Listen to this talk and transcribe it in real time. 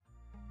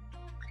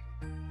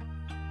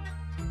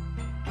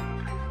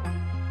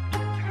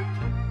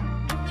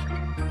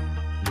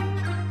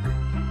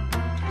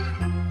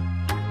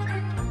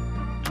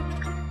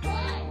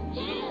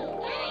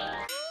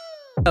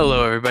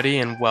everybody,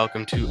 and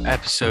welcome to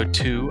episode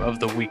 2 of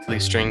the Weekly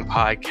String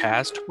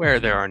Podcast, where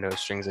there are no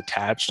strings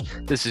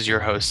attached. This is your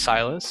host,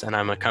 Silas, and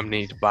I'm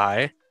accompanied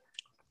by...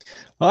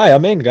 Hi,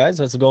 I'm in, guys.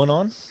 What's going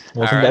on?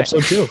 Welcome All to right.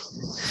 episode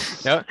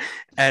 2. Yep.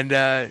 And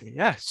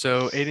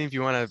so Aiden, if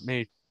you want to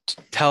maybe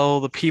tell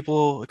the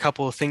people a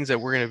couple of things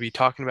that we're going to be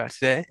talking about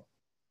today.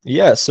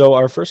 Yeah, so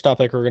our first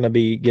topic we're going to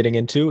be getting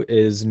into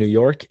is New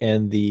York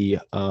and the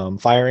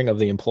firing of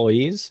the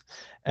employees.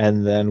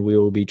 And then we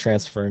will be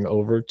transferring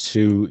over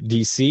to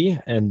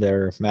DC and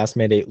their mask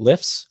mandate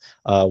lifts,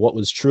 what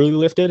was truly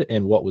lifted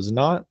and what was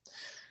not.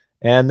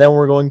 And then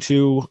we're going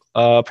to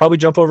probably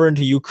jump over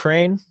into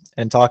Ukraine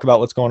and talk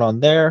about what's going on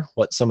there,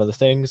 what some of the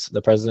things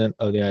the President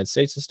of the United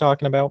States is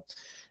talking about.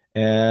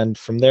 And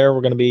from there,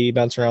 we're going to be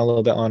bouncing around a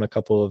little bit on a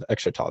couple of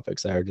extra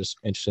topics that are just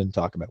interested in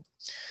talk about.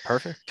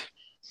 Perfect.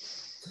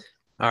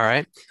 All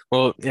right.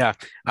 Well, yeah,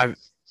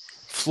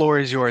 floor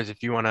is yours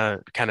if you want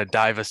to kind of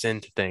dive us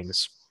into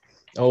things.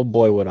 Oh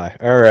boy, would I.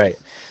 All right.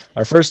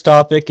 Our first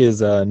topic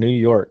is New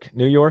York.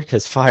 New York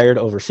has fired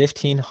over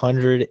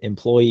 1,500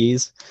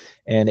 employees,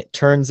 and it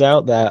turns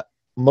out that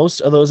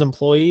most of those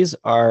employees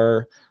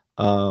are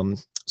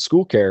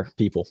school care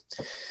people.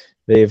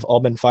 They've all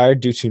been fired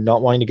due to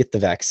not wanting to get the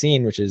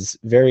vaccine, which is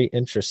very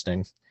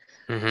interesting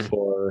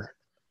for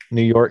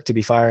New York to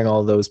be firing all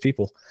of those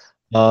people.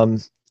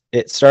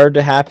 It started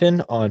to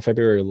happen on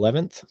February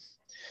 11th,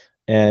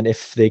 and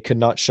if they could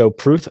not show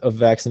proof of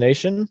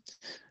vaccination,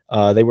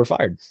 they were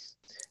fired,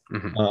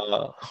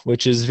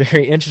 which is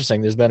very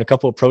interesting. There's been a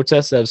couple of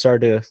protests that have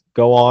started to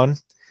go on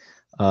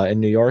in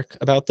New York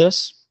about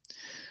this,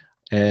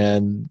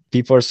 and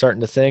people are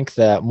starting to think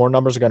that more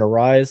numbers are going to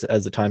rise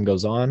as the time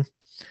goes on.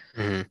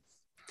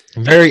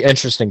 Very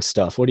interesting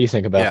stuff. What do you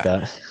think about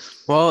that?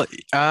 Well,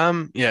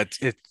 yeah,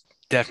 it's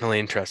definitely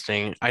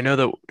interesting. I know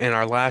that in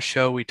our last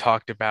show we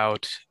talked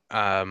about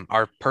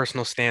our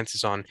personal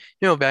stances on,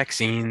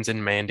 vaccines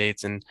and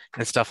mandates and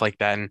stuff like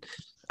that.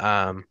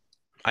 And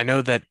I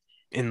know that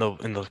in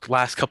the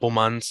last couple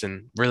months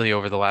and really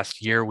over the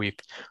last year, we've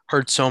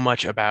heard so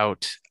much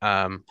about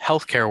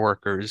healthcare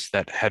workers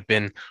that had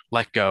been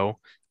let go,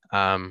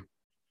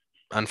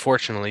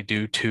 unfortunately,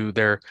 due to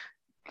their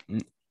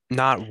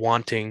not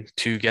wanting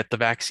to get the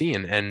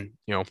vaccine. And,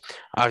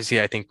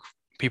 obviously, I think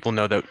people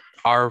know that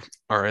or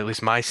at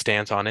least my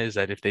stance on it is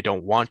that if they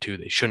don't want to,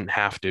 they shouldn't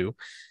have to.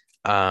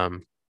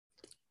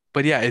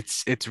 But yeah,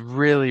 it's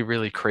really,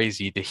 really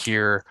crazy to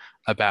hear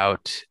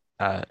about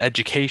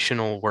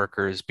educational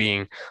workers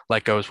being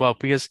let go as well,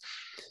 because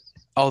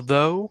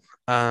although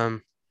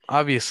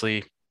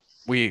obviously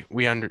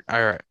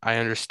I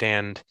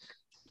understand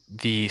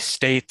the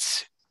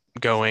states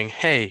going,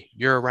 hey,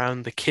 you're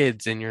around the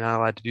kids and you're not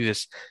allowed to do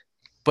this.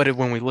 But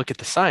when we look at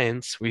the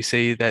science, we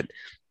say that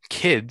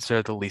kids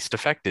are the least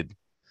affected.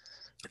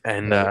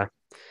 And Right.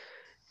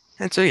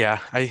 and so yeah,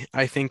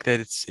 I think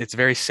that it's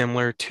very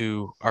similar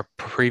to our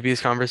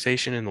previous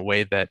conversation in the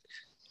way that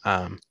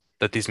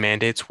that these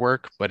mandates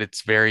work, but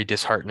it's very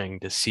disheartening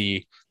to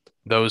see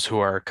those who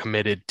are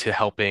committed to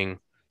helping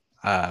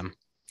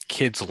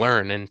kids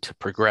learn and to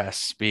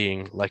progress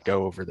being let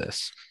go over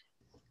this.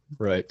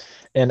 Right.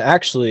 And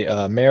actually,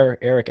 Mayor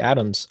Eric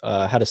Adams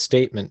had a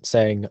statement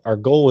saying our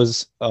goal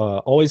was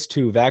always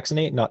to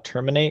vaccinate, not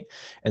terminate,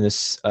 and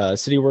this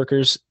city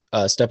workers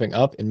stepping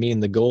up and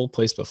meeting the goal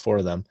placed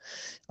before them.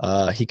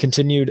 He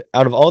continued,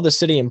 out of all the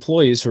city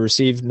employees who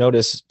received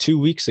notice 2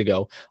 weeks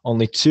ago,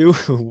 only 2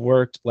 who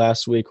worked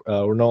last week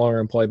were no longer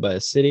employed by the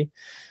city,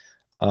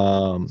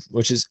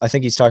 which is, I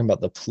think he's talking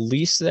about the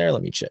police there.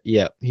 Let me check.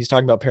 Yeah, he's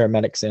talking about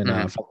paramedics and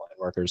frontline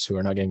workers who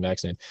are not getting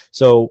vaccinated.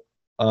 So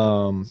 2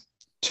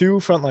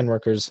 frontline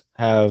workers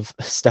have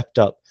stepped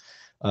up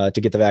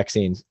to get the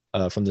vaccine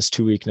from this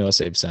 2-week notice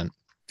they've sent.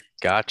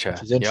 Gotcha.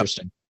 Which is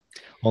interesting.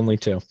 Yep. Only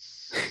 2.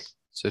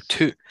 So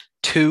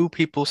two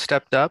people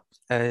stepped up,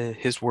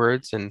 his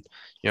words, and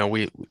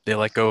they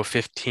let go of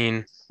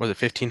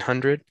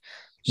 1,500?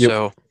 Yep.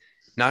 So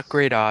not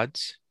great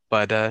odds,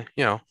 but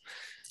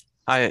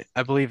I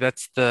believe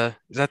is that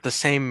the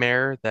same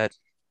mayor that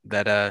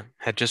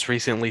had just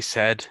recently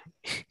said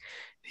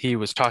he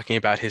was talking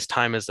about his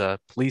time as a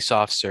police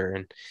officer,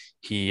 and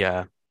he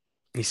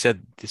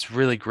said this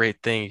really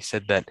great thing. He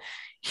said that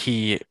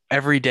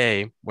every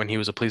day when he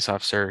was a police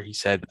officer, he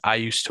said, I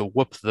used to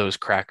whoop those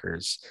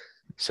crackers.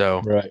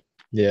 So right.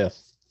 Yeah.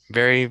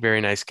 Very,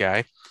 very nice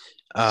guy.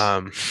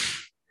 So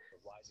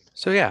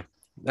yeah,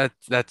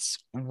 that's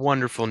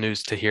wonderful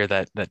news to hear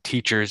that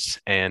teachers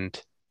and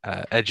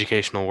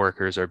educational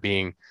workers are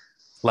being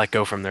let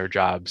go from their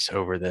jobs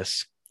over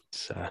this.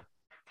 It's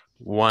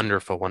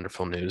wonderful,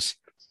 wonderful news.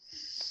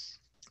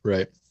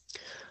 Right.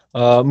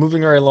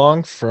 Moving right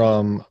along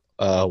from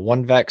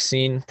one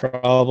vaccine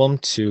problem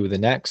to the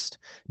next,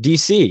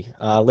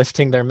 DC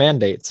lifting their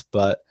mandates,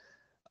 but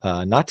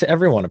not to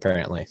everyone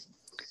apparently.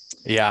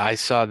 Yeah, I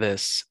saw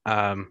this.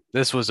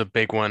 This was a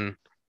big one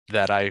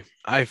that I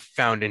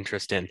found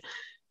interest in.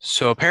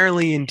 So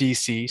apparently in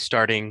DC,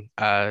 starting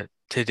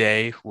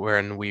today,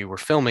 when we were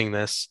filming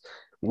this,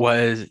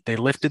 was they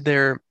lifted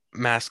their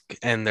mask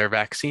and their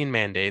vaccine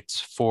mandates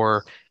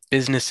for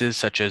businesses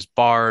such as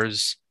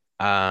bars,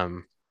 I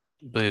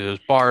believe it was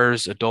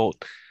bars,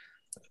 adult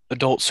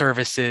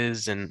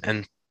services,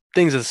 and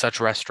things as such,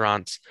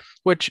 restaurants,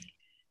 which,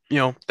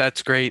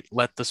 that's great.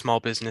 Let the small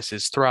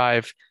businesses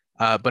thrive.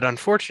 But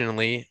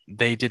unfortunately,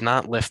 they did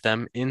not lift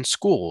them in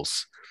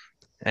schools.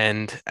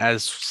 And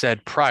as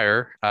said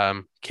prior,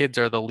 kids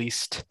are the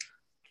least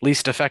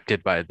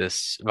affected by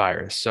this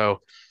virus.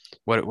 So,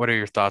 what are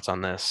your thoughts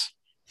on this?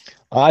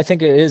 I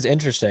think it is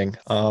interesting.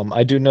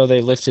 I do know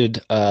they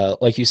lifted,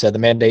 like you said, the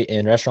mandate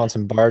in restaurants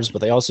and bars, but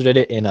they also did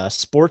it in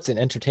sports and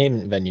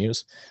entertainment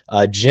venues,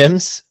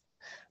 gyms,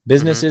 Hmm.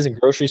 businesses and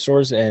grocery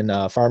stores and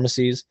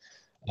pharmacies,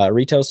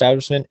 retail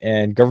establishment,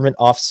 and government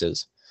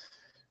offices,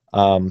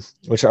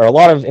 which are a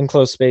lot of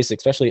enclosed space,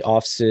 especially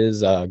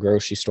offices,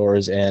 grocery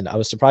stores. And I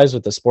was surprised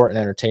with the sport and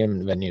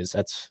entertainment venues.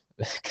 That's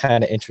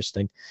kind of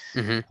interesting.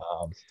 Hmm.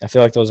 I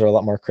feel like those are a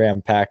lot more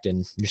cram packed,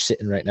 and you're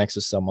sitting right next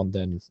to someone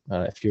than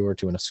if you were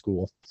to in a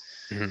school.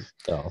 Hmm.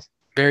 So,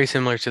 Very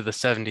similar to the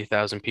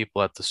 70,000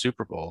 people at the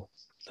Super Bowl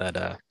that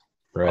all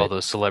right.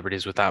 those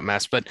celebrities without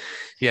masks. But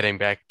getting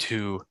back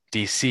to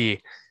DC,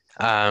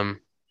 um,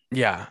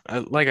 yeah,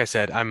 like I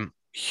said, I'm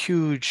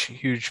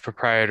huge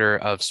proprietor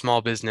of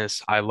small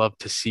business. I love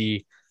to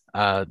see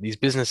these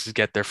businesses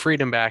get their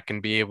freedom back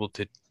and be able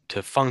to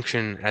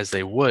function as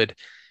they would.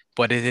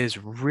 But it is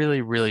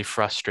really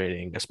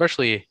frustrating,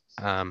 especially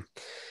I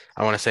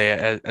want to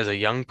say as a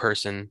young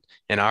person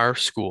in our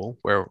school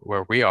where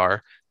we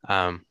are,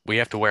 we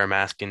have to wear a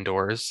mask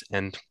indoors.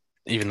 And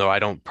even though I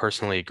don't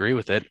personally agree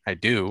with it, I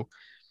do.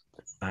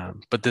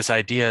 But this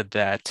idea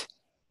that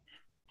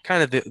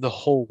kind of the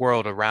whole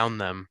world around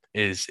them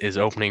is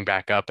opening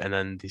back up, and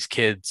then these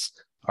kids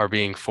are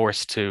being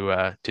forced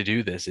to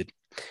do this.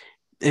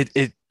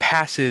 It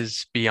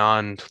passes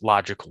beyond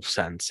logical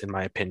sense, in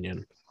my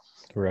opinion.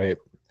 Right.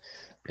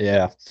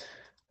 Yeah.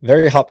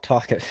 Very hot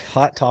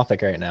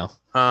topic right now.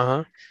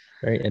 Uh-huh.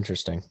 Very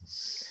interesting.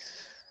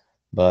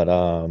 But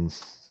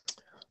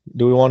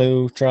do we want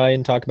to try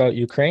and talk about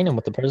Ukraine and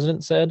what the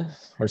president said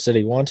or said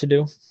he wanted to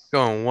do?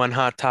 Going one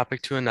hot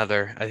topic to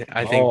another. I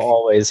Oh, think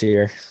always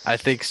here. I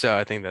think so.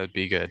 I think that would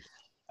be good.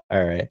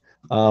 All right.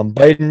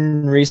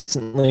 Biden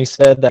recently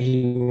said that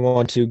he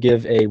wanted to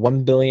give a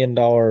 $1 billion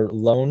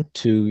loan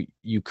to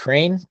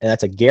Ukraine, and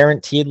that's a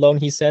guaranteed loan,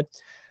 he said.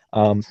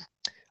 Um,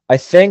 I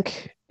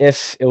think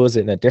if it was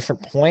in a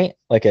different point,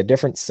 like a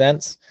different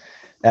sense,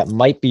 that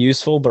might be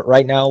useful. But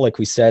right now, like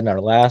we said in our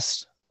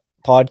last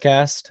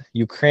podcast,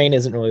 Ukraine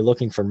isn't really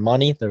looking for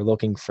money. They're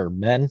looking for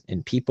men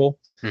and people.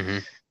 Hmm.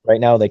 Right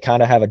now, they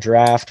kind of have a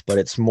draft, but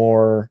it's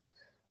more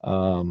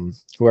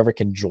whoever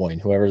can join,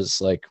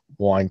 whoever's like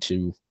wanting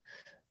to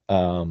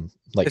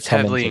like It's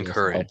come heavily into this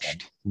and help them.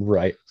 encouraged.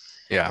 Right.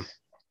 Yeah.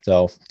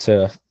 So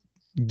to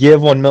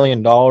give $1 million,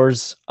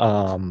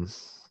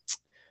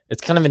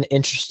 it's kind of an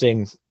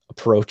interesting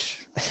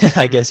approach,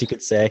 I Hmm. guess you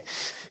could say,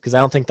 because I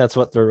don't think that's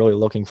what they're really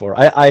looking for.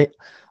 I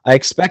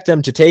expect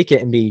them to take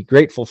it and be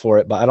grateful for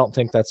it, but I don't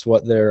think that's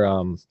what they're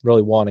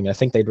really wanting. I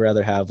think they'd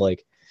rather have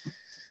like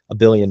a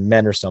billion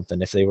men or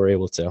something if they were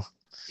able to.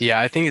 Yeah,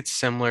 I think it's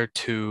similar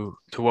to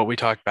what we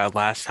talked about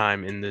last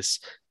time in this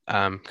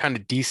kind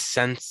of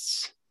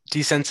desensitize,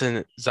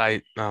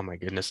 oh my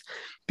goodness,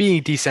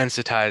 being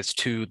desensitized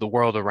to the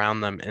world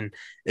around them. And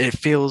it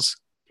feels,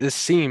 this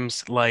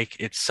seems like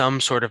it's some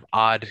sort of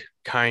odd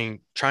kind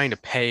trying to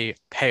pay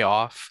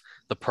off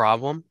the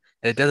problem.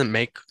 It doesn't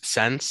make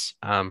sense.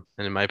 And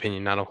in my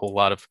opinion, not a whole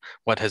lot of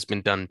what has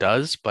been done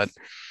does, but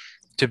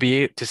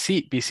be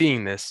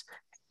seeing this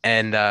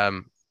and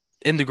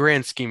in the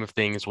grand scheme of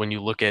things, when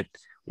you look at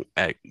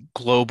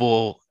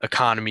global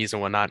economies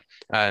and whatnot,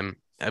 I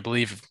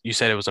believe you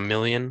said it was a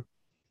million.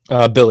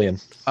 Billion.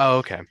 Oh,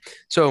 okay.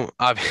 So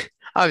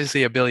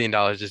obviously $1 billion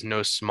is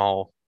no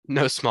small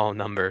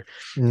number.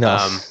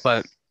 No.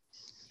 But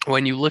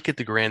when you look at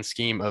the grand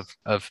scheme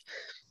of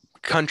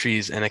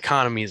countries and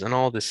economies and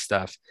all this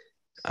stuff,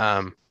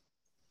 um,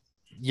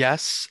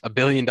 yes, $1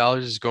 billion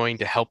is going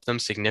to help them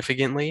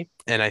significantly,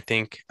 and I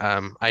think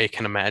I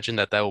can imagine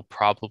that that will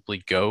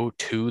probably go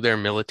to their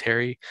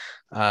military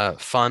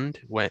fund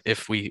when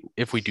if we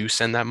do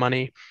send that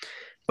money.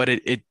 But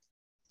it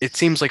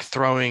seems like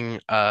throwing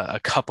a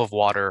cup of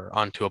water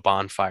onto a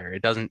bonfire.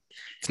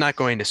 It's not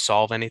going to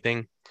solve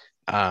anything.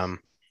 Um,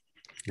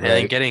 and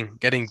then Right.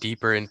 getting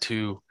deeper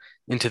into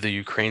the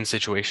Ukraine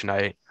situation,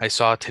 I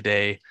saw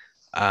today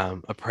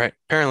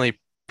apparently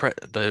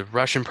the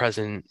Russian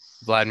president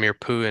Vladimir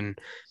Putin,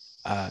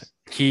 uh,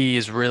 he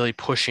is really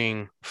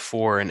pushing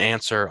for an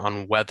answer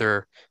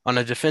on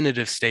a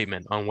definitive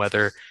statement on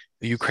whether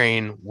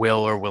Ukraine will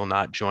or will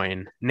not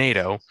join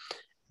NATO.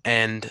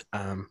 And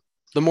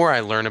the more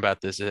I learn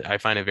about this, I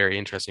find it very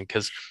interesting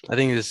because I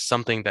think this is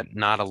something that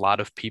not a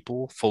lot of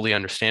people fully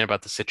understand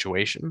about the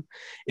situation,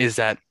 is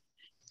that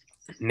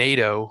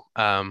NATO,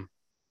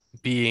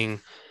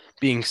 being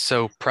being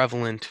so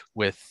prevalent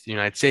with the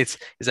United States,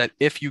 is that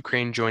if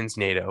Ukraine joins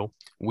NATO,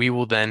 we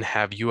will then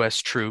have US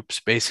troops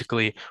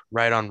basically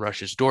right on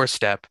Russia's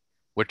doorstep,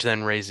 which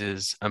then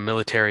raises a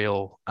military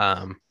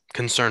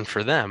concern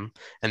for them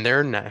and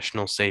their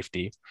national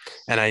safety.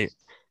 And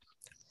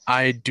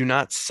I do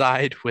not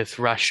side with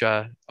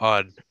Russia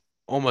on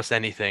almost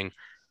anything,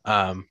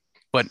 um,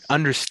 but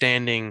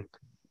understanding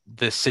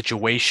the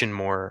situation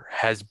more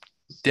has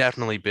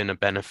definitely been a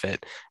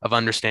benefit of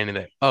understanding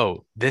that,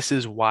 oh, this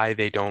is why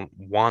they don't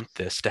want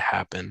this to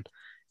happen,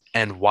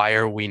 and why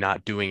are we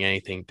not doing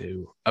anything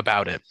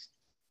about it?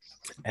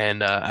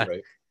 And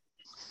Right.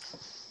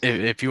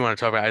 if you want to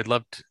talk about it,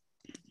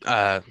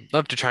 I'd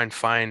love to try and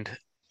find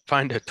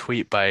a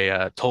tweet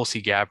by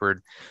Tulsi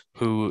Gabbard,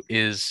 who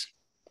is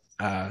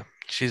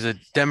she's a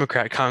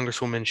Democrat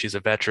congresswoman. She's a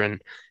veteran,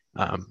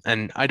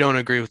 and I don't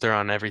agree with her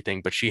on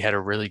everything, but she had a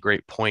really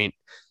great point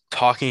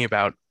talking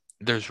about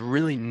there's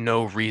really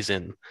no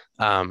reason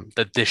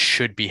that this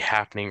should be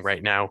happening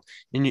right now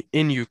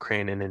in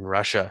Ukraine and in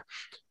Russia.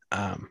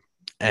 Um,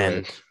 Right.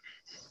 and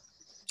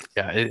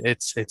yeah,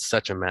 it's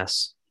such a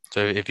mess.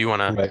 So if you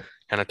want to Right.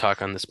 kind of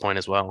talk on this point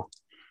as well.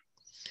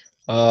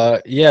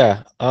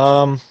 Yeah.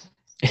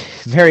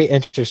 Very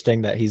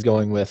interesting that he's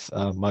going with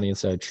money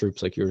instead of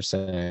troops, like you were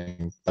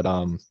saying. But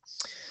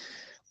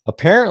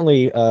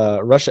apparently,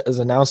 Russia has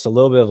announced a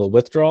little bit of a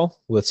withdrawal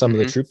with some of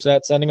the Hmm. troops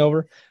that's sending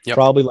over. Yep.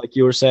 Probably, like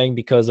you were saying,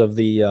 because of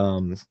the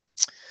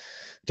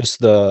just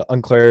the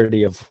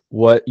unclarity of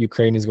what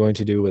Ukraine is going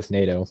to do with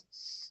NATO.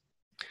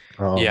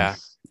 Um, Yeah.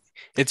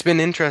 It's been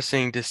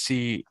interesting to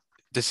see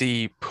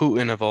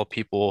Putin of all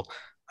people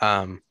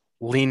um,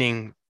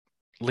 leaning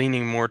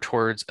more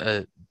towards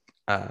a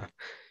uh,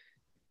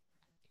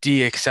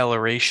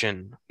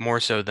 de-acceleration more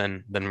so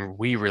than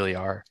we really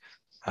are,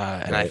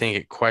 and I right. think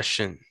it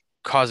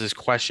causes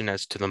question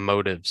as to the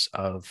motives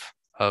of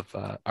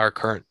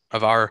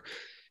our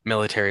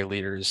military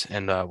leaders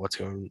and what's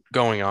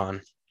going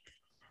on.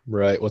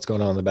 Right. What's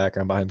going on in the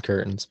background behind the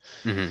curtains?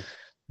 Hmm.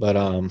 But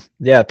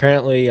yeah,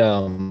 apparently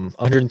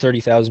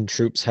 130,000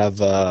 troops have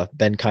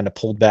been kind of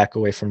pulled back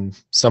away from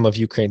some of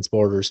Ukraine's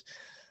borders.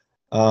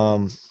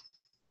 Um,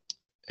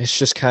 it's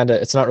just kind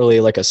of it's not really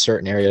like a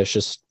certain area. It's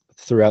just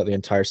throughout the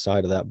entire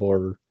side of that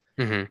border.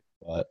 Hmm.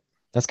 But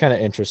that's kind of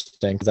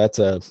interesting because that's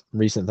a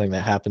recent thing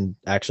that happened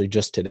actually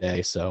just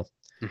today. So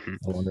Hmm.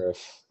 I wonder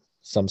if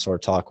some sort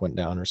of talk went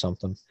down or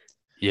something.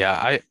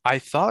 Yeah, I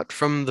thought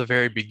from the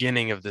very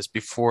beginning of this,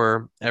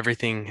 before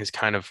everything has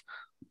kind of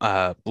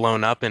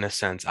blown up in a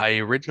sense, I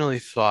originally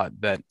thought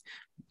that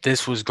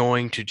this was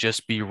going to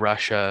just be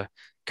Russia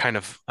kind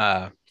of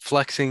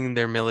flexing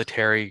their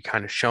military,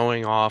 kind of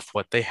showing off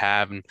what they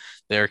have and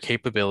their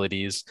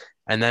capabilities.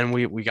 And then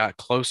we got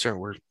closer.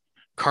 We're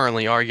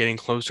currently are getting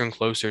closer and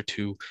closer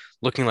to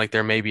looking like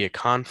there may be a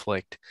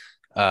conflict.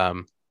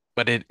 Um,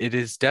 but it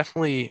is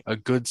definitely a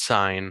good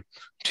sign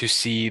to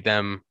see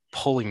them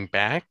pulling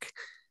back.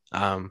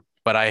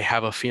 But I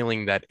have a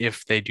feeling that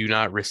if they do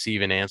not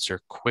receive an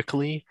answer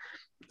quickly,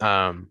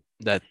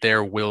 that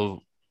there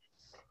will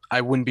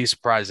I wouldn't be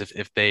surprised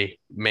if they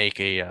make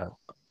a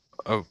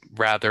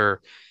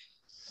rather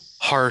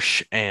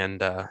harsh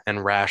and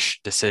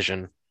rash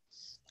decision.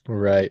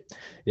 Right.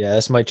 Yeah,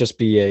 this might just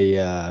be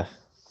a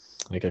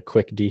like a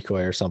quick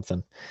decoy or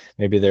something.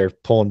 Maybe they're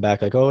pulling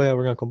back, like, oh yeah,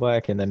 we're gonna come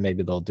back, and then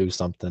maybe they'll do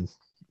something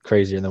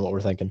crazier than what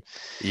we're thinking.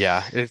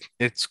 Yeah,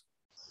 it's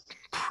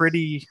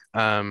pretty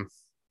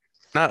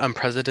not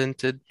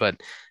unprecedented, but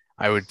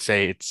I would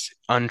say it's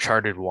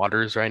uncharted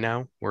waters right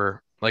now.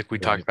 Like we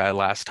talked Right. about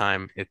last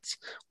time,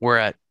 we're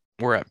at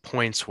we're at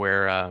points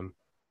where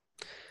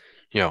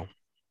you know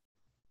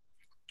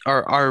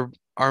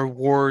our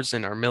wars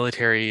and our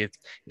military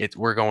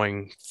we're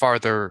going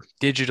farther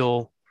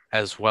digital,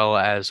 as well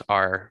as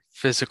our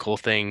physical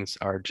things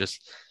are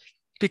just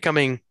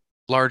becoming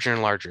larger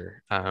and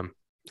larger,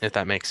 if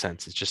that makes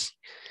sense. It's just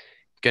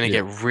going to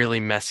Yeah. get really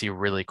messy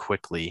really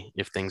quickly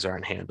if things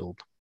aren't handled.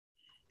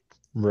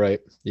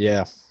 Right.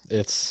 Yeah.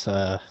 It's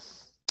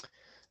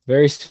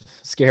very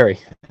scary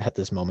at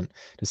this moment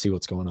to see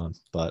what's going on.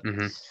 But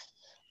Hmm.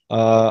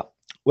 uh,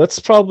 let's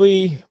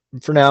probably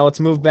for now let's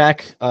move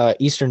back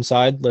eastern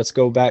side. Let's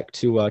go back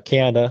to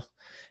Canada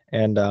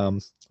and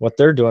what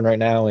they're doing right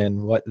now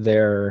and what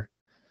their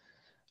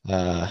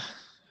uh,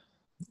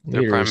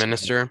 Their prime leaders,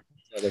 minister.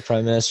 their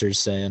prime minister's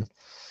saying.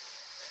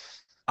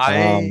 I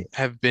Um,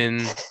 have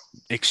been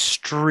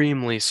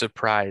extremely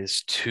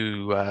surprised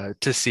to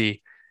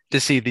see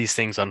these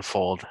things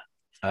unfold.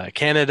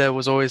 Canada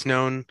was always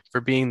known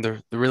for being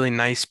the really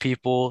nice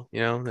people,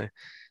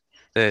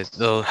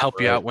 they'll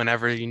help you right. out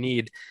whenever you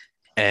need,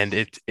 and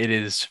it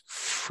is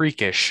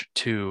freakish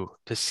to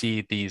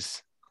see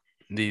these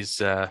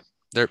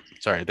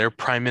their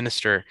prime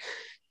minister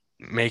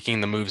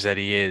making the moves that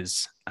he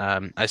is.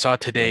 I saw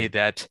today Right.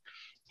 that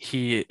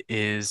he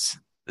is.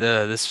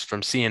 This is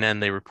from CNN.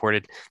 They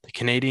reported the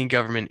Canadian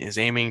government is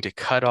aiming to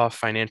cut off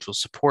financial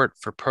support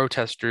for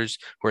protesters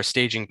who are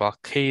staging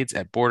blockades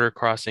at border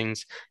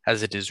crossings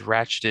as it is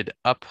ratcheted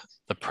up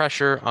the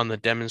pressure on the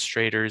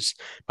demonstrators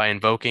by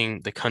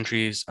invoking the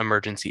country's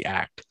Emergency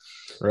Act.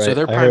 So Right.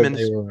 their prime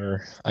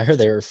minister, I heard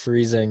they were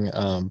freezing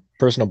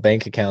personal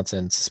bank accounts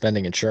and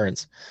suspending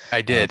insurance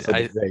I did. for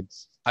the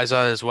rigs. I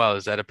saw it as well,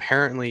 is that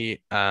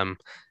apparently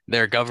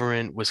their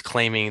government was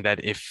claiming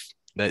that if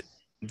that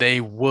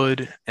they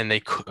would and they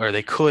could or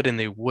they could and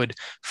they would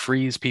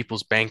freeze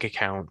people's bank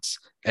accounts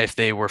if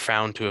they were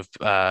found to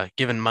have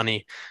given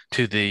money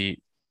to the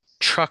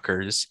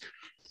truckers,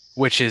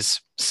 which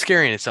is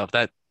scary in itself.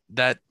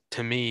 That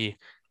to me,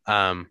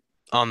 um,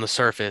 on the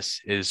surface,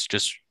 is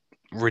just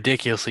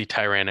ridiculously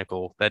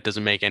tyrannical. That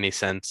doesn't make any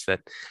sense. That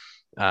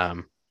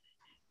um,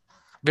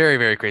 very,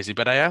 very crazy.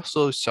 But I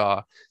also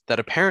saw that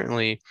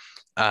apparently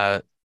uh,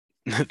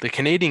 the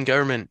Canadian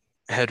government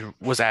had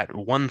was at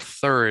one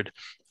third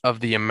of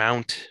the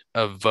amount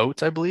of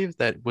votes, I believe,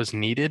 that was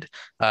needed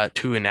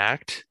to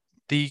enact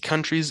the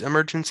country's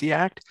emergency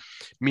act,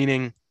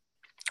 meaning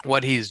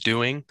what he's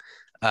doing,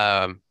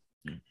 um,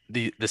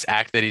 this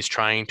act that he's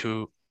trying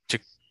to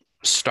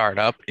start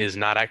up is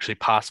not actually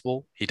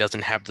possible. He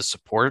doesn't have the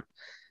support.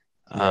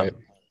 Right.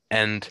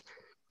 And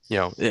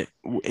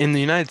in the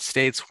United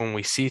States, when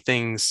we see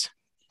things,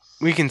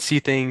 we can see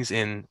things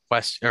in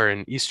West or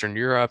in Eastern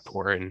Europe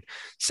or in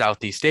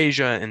Southeast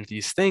Asia, and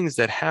these things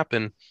that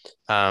happen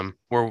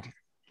where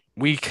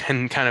we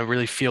can kind of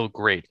really feel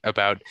great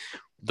about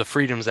the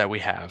freedoms that we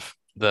have,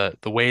 the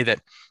way that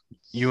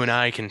you and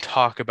I can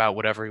talk about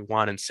whatever we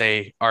want and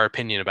say our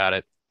opinion about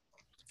it.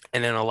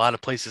 And in a lot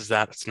of places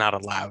that's not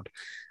allowed.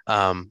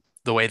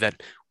 The way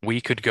that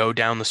we could go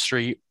down the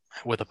street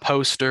with a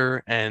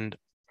poster and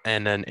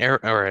an air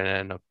or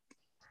an,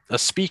 a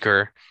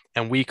speaker,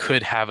 and we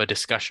could have a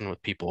discussion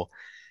with people.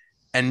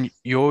 And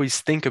you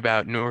always think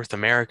about North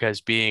America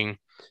as being,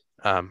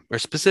 or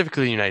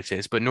specifically the United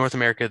States, but North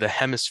America, the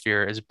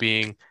hemisphere, as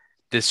being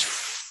this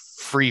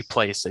free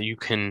place that you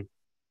can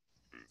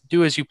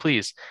do as you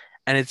please.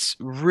 And it's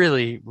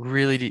really,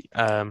 really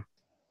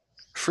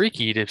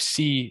freaky to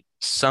see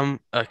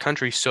a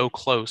country so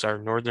close, our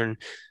northern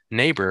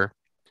neighbor,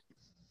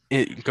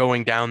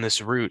 going down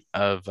this route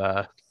of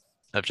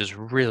just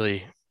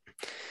really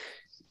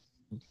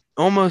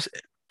almost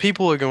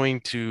people are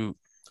going to.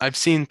 I've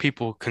seen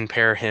people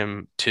compare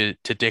him to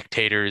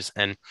dictators,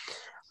 and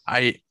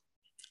I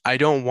I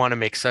don't want to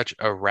make such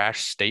a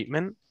rash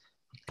statement,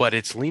 but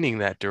it's leaning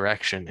that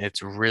direction.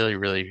 It's really,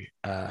 really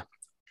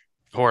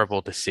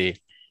horrible to see.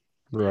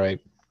 Right.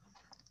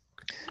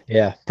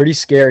 Yeah. Pretty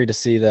scary to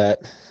see that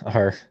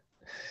our,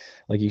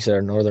 like you said,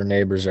 our northern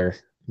neighbors are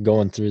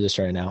going through this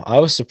right now. I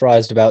was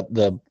surprised about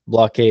the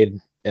blockade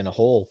in a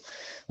whole.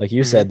 Like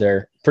you Hmm. said,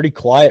 they're pretty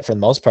quiet for the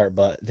most part,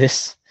 but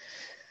this,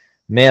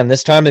 man,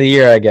 this time of the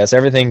year, I guess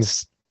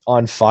everything's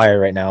on fire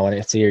right now. And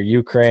it's either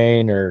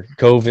Ukraine or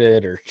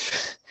COVID or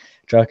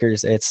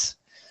truckers.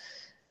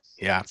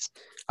 Yeah.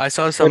 I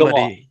saw Quite a lot.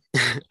 somebody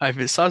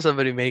I saw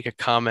somebody make a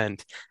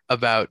comment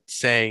about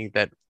saying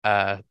that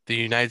the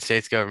United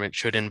States government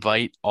should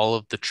invite all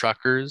of the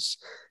truckers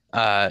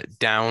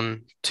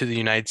down to the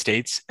United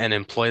States and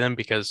employ them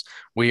because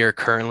we are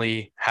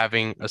currently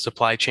having a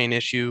supply chain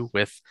issue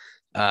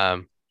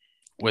um,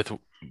 with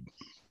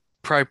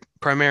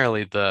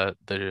primarily the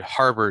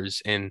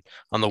harbors in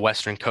on the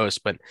western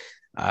coast. But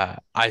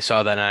I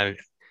saw that and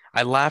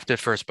I laughed at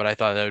first, but I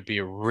thought that would be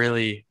a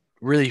really,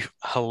 really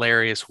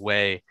hilarious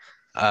way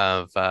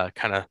of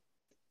kind of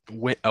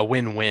a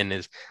win-win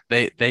is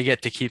they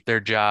get to keep their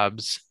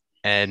jobs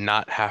and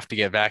not have to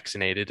get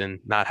vaccinated and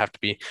not have to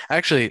be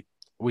actually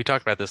we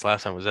talked about this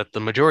last time was that the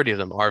majority of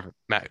them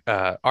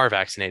are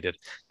vaccinated.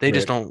 They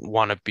just Right. don't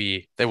want to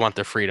be they want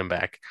their freedom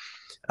back.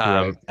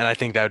 Right. And I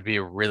think that would be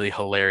a really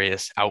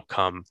hilarious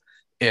outcome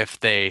if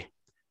they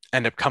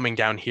end up coming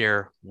down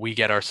here, we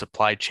get our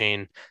supply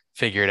chain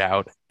figured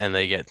out and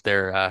they get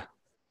to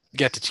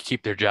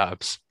keep their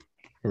jobs.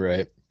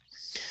 Right.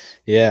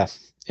 Yeah.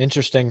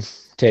 Interesting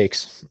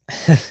takes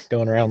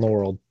going around the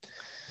world.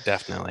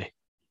 Definitely.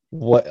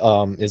 What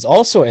is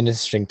also an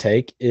interesting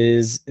take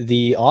is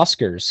the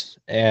Oscars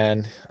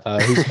and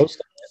who's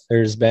hosting it.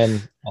 There's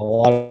been a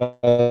lot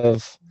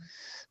of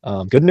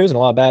good news and a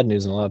lot of bad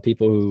news, and a lot of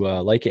people who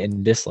like it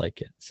and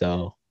dislike it.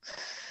 So,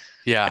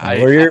 Yeah,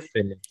 what are your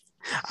opinions?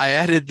 I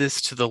added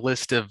this to the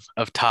list of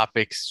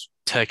topics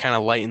to kind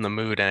of lighten the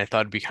mood, and I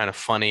thought it'd be kind of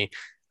funny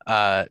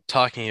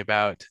talking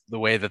about the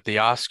way that the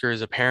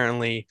Oscars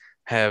apparently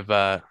have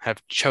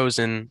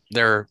chosen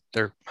their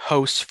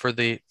hosts for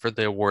the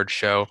award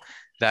show,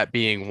 that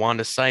being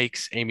Wanda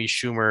Sykes, Amy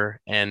Schumer,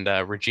 and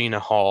Regina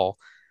Hall.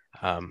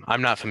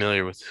 I'm not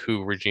familiar with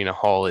who Regina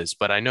Hall is,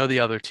 but I know the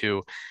other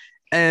two,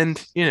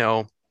 and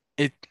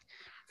it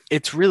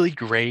it's really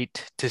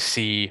great to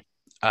see.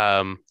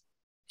 Um,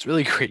 it's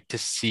really great to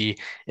see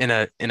in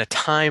a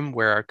time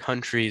where our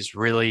country's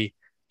really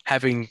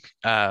having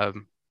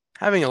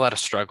having a lot of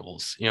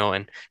struggles,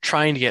 and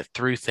trying to get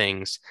through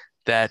things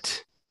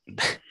that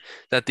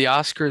that the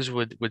Oscars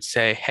would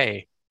say,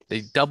 hey,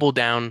 they double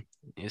down.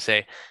 You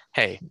say,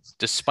 hey,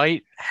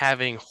 despite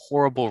having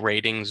horrible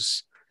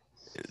ratings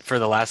for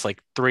the last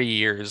like 3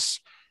 years,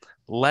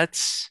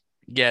 let's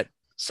get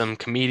some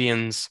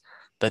comedians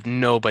that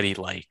nobody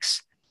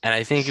likes. And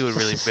I think it would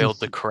really build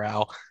the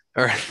corral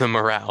or the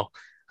morale.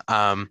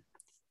 Um,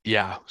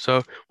 yeah.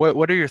 So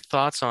what are your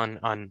thoughts on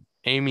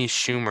Amy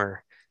Schumer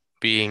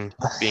being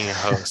a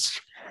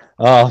host?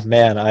 Oh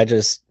man, I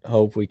just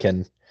hope we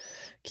can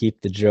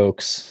keep the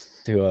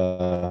jokes to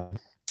A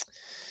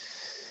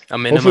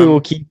hopefully we'll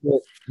minimum. keep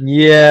it.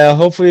 Yeah,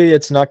 hopefully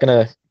it's not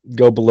gonna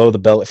go below the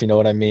belt, if you know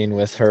what I mean,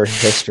 with her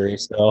history.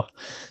 So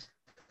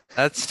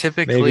That's maybe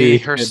typically we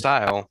her could.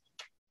 style.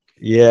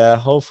 Yeah,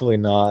 hopefully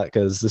not,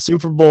 because the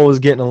Super Bowl was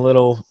getting a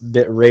little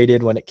bit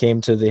rated when it came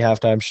to the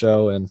halftime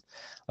show, and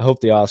I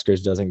hope the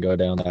Oscars doesn't go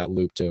down that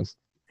loop too.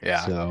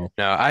 Yeah. So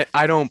No,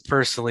 I don't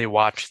personally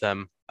watch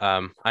them.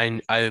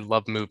 I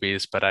love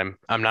movies, but I'm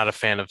not a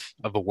fan of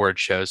award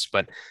shows.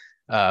 But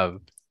uh,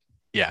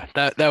 yeah,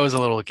 that was a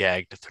little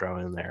gag to throw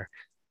in there.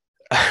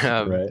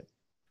 Um, right,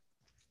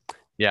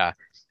 yeah.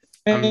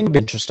 Um. and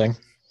interesting.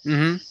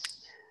 hmm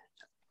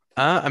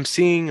I'm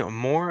seeing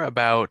more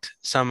about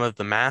some of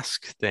the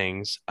mask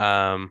things.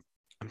 I'm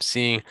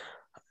seeing.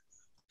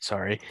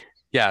 Sorry.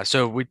 Yeah,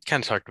 so we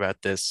kind of talked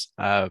about this.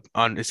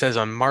 On it says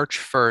on March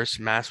 1st,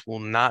 masks will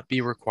not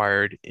be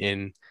required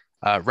in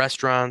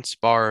restaurants,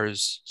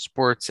 bars,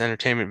 sports,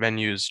 entertainment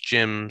venues,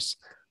 gyms,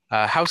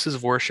 houses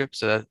of worship.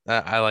 So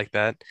I like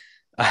that.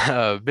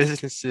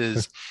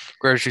 Businesses,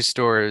 grocery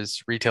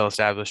stores, retail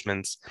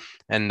establishments,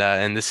 and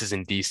this is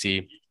in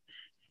DC.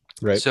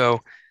 Right. So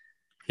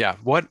yeah,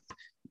 what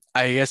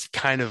I guess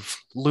kind of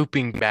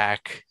looping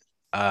back.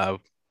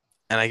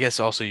 And I guess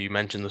also you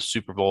mentioned the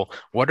Super Bowl.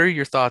 What are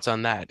your thoughts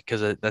on that?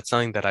 Because that's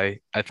something that I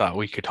thought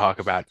we could talk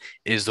about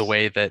is the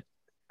way that,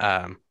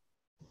 um,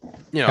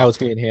 you How know, it's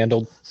being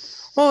handled.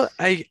 well,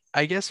 I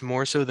guess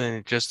more so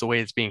than just the way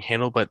it's being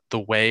handled, but the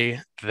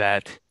way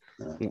that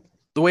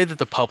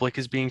the public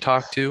is being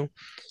talked to.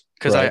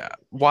 Because Right. I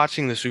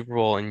watching the Super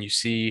Bowl and you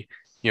see,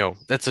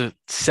 that's a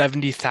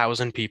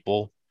 70,000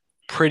 people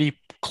pretty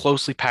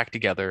closely packed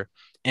together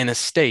in a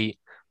state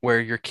where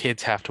your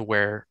kids have to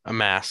wear a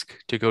mask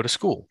to go to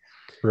school.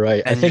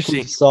 Right. I And you think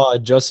we see, saw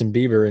Justin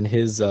Bieber and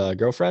his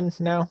girlfriend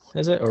now,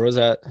 is it? Or was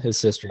that his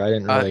sister? I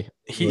didn't Uh,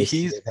 really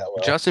see he's it that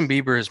well. Justin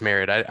Bieber is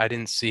married. I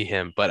didn't see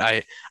him, but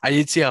I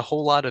did see a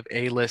whole lot of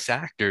A-list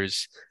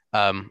actors.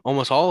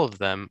 Almost all of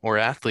them or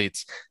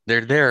athletes.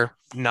 They're there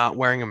not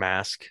wearing a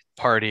mask,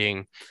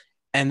 partying,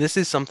 and this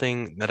is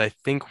something that I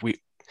think we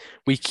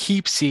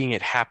keep seeing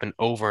it happen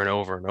over and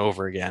over and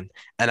over again.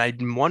 And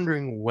I'm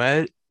wondering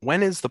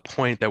when is the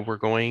point that we're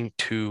going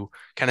to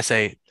kind of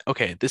say,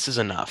 okay, this is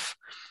enough.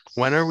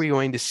 When are we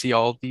going to see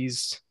all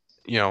these,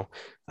 you know,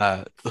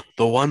 the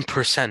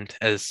 1%,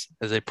 as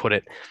they put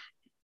it,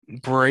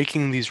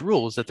 breaking these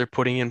rules that they're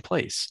putting in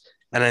place?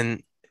 And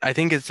then I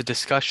think it's a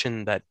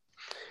discussion that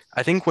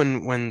I think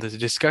when the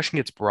discussion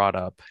gets brought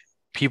up,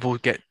 people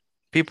get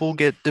people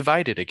get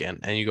divided again,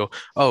 and you go,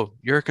 "Oh,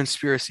 you're a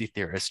conspiracy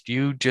theorist.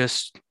 You're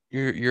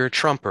a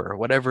Trumper, or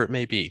whatever it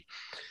may be."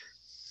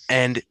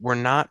 And we're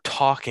not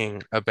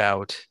talking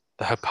about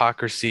the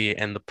hypocrisy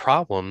and the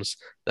problems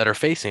that are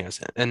facing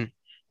us. And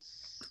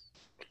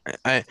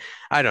I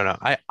I don't know.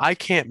 I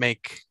can't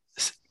make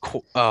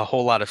a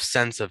whole lot of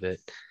sense of it.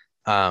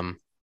 Um,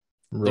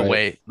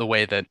 Right. the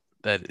way that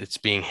it's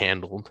being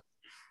handled.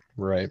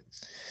 Right.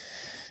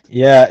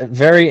 Yeah,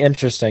 very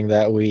interesting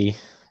that we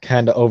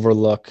kind of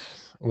overlook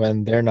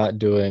when they're not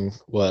doing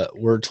what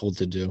we're told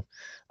to do.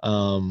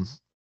 Um,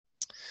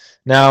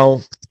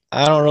 Now,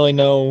 I don't really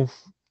know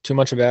too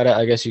much about it.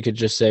 I guess you could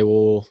just say,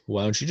 well,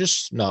 why don't you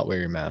just not wear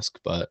your mask?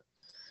 But,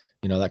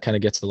 that kind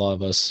of gets a lot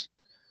of us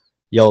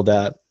yelled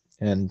at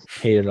and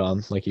hated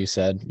on, like you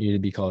said. You need to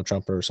be called a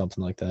Trumper or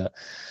something like that.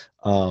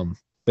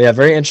 But yeah,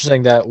 very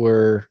interesting that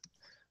we're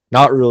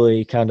not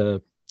really kind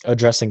of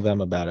addressing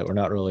them about it. We're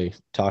not really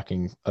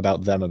talking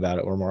about them about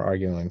it. We're more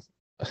arguing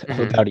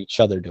Mhm. about each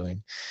other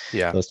doing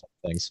Yeah. those type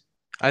of things.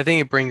 I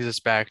think it brings us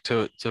back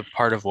to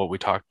part of what we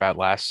talked about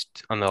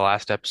last on the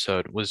last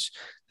episode was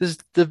this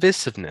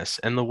divisiveness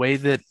and the way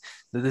that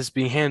this is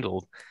being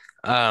handled.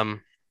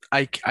 Um,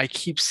 I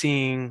keep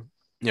seeing,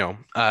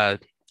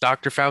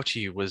 Dr.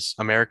 Fauci was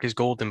America's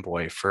golden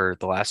boy for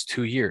the last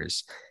 2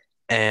 years,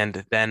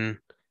 and then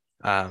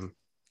um,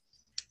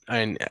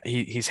 and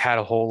he's had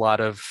a whole lot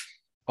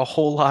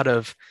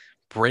of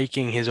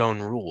breaking his own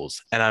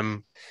rules,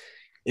 and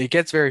it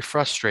gets very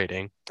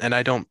frustrating, and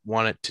I don't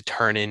want it to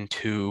turn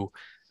into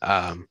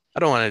I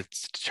don't want it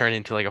to turn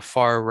into like a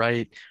far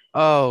right,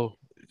 oh,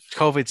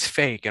 COVID's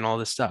fake and all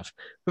this stuff.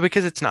 But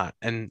because it's not,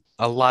 and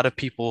a lot of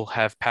people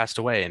have passed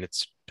away, and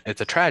it's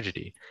a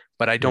tragedy.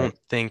 But Right.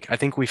 I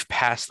think we've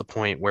passed the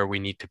point where we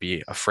need to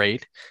be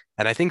afraid.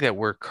 And I think that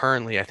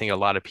I think a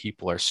lot of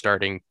people are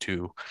starting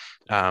to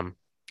um,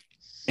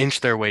 inch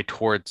their way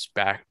towards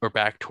back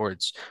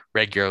towards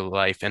regular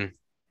life.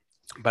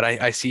 But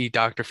I see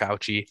Dr.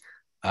 Fauci,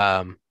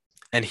 um,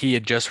 and he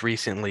had just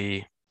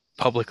recently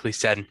publicly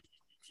said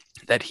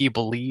that he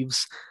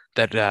believes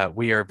that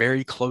we are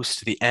very close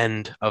to the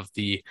end of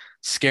the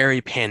scary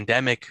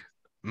pandemic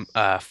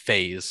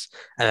phase,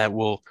 and that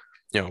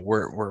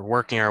we're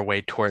working our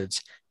way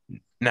towards.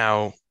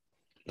 Now,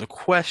 the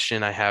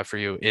question I have for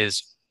you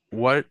is,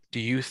 what do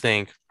you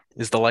think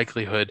is the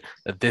likelihood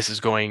that this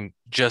is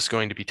just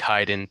going to be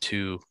tied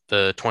into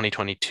the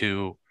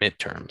 2022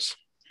 midterms?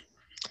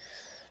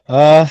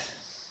 Uh,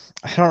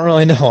 I don't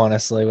really know,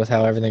 honestly, with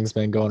how everything's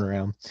been going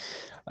around.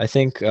 I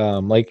think,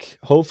 like,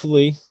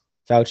 hopefully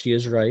Fauci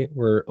is right.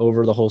 We're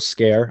over the whole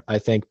scare. I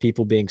think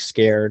people being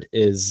scared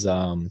is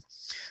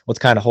what's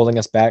kind of holding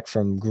us back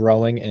from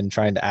growing and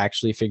trying to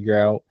actually figure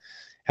out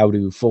how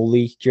to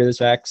fully cure this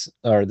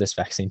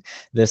vaccine,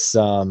 this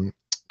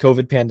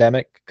COVID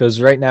pandemic.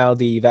 Because right now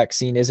the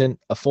vaccine isn't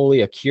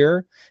fully a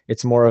cure;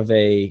 it's more of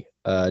a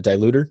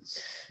diluter.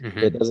 Hmm.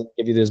 It doesn't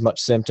give you as much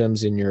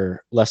symptoms, and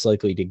you're less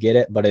likely to get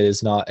it. But it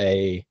is not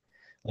a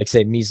like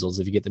say measles.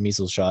 If you get the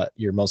measles shot,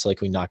 you're most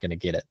likely not going to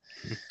get it.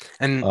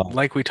 And Um,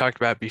 like we talked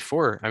about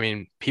before, I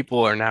mean, people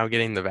are now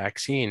getting the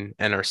vaccine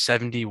and are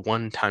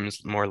 71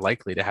 times more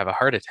likely to have a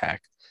heart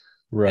attack.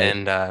 right,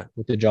 And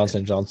with the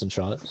Johnson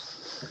shot.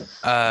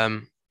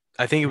 um,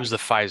 I think it was the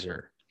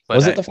Pfizer, but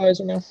Was it the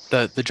Pfizer now?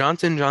 the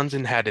Johnson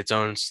Johnson had its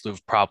own slew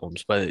of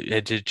problems, but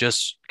it did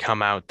just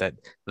come out that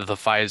the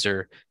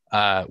Pfizer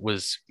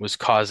was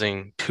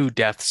causing 2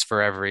 deaths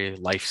for every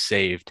life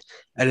saved,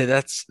 and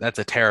that's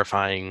a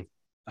terrifying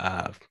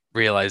uh,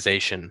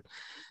 realization.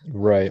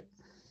 Right.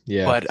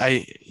 Yeah. But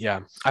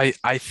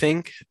I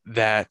think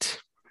that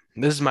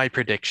this is my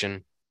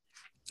prediction,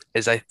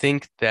 is I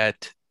think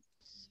that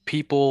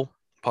people,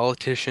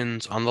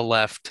 politicians on the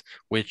left,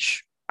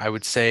 which I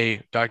would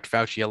say Dr.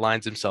 Fauci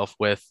aligns himself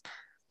with,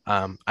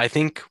 I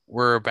think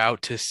we're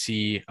about to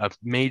see a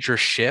major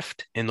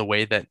shift in the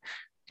way that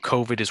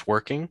COVID is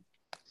working,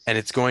 and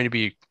it's going to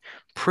be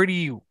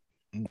pretty.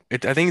 I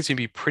think it's going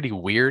to be pretty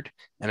weird,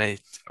 and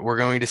we're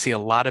going to see a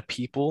lot of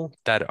people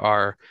that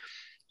are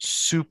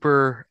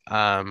super,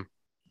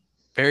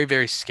 very,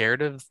 very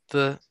scared of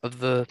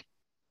the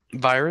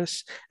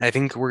virus. And I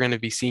think we're going to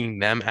be seeing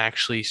them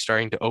actually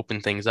starting to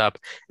open things up.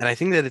 And I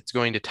think that it's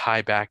going to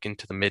tie back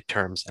into the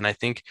midterms. And I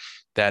think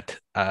that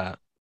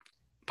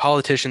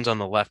politicians on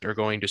the left are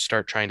going to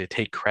start trying to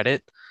take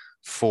credit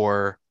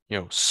for,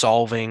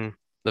 solving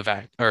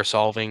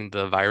solving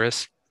the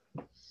virus.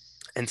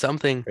 And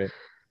Right.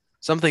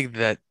 something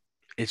that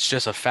it's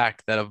just a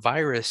fact that a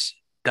virus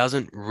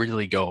doesn't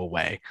really go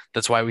away.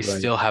 That's why we Right.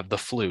 still have the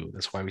flu.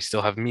 That's why we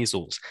still have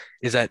measles.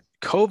 Is that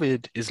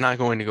COVID is not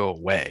going to go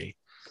away.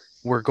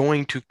 We're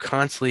going to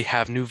constantly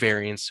have new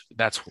variants.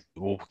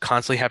 We'll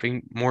constantly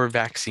having more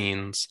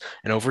vaccines.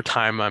 And over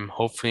time, I'm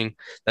hoping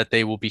that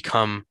they will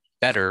become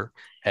better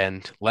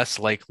and less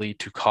likely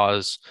to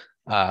cause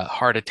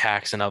heart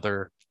attacks and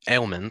other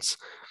ailments,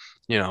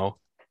 you know.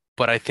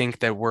 But I think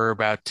that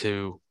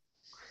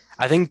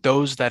I think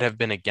those that have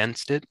been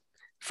against it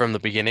from the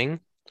beginning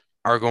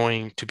are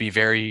going to be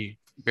very,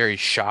 very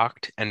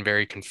shocked and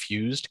very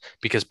confused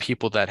because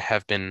people that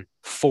have been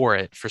for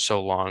it for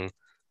so long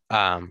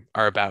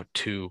are about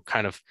to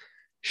kind of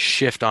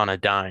shift on a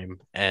dime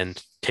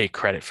and take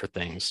credit for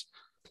things.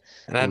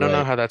 And I don't know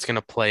Right. how that's going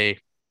to play.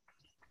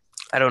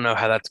 I don't know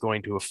how that's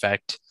going to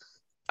affect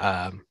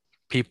um,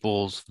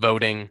 people's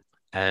voting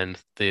and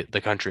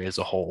the country as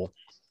a whole.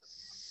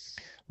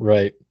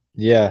 Right.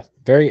 Yeah.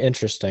 Very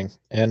interesting.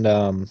 And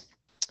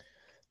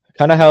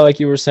kind of how like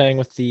you were saying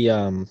with the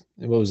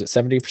what was it,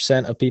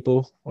 70% of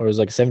people, or it was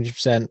like a 70%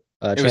 chance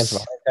of a heart It was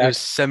attack?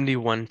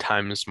 71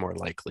 times more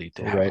likely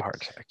to have a Right. heart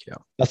attack. Yeah.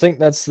 I think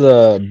that's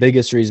the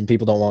biggest reason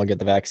people don't want to get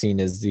the vaccine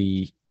is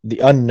the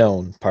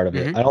unknown part of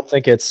it. Hmm. I don't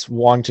think it's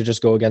wanting to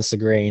just go against the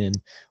grain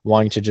and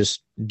wanting to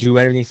just do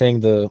anything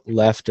the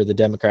left or the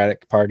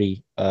Democratic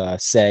Party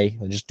say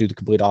and just do the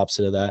complete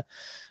opposite of that.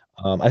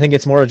 I think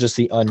it's more of just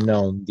the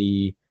unknown,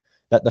 the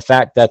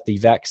fact that the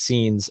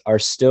vaccines are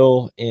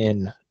still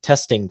in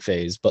testing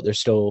phase, but they're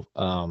still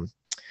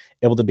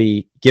able to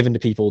be given to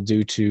people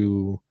due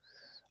to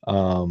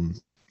um,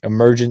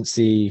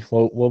 emergency.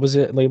 What was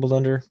it labeled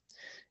under?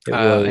 It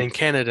was In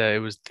Canada, it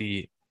was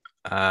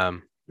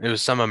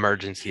some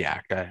emergency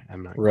act.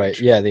 I'm not quite right.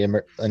 sure. Yeah,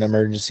 an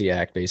emergency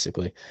act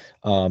basically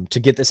to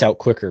get this out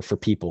quicker for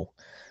people.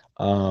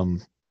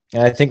 Um,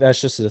 and I think that's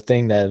just the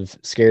thing that have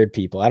scared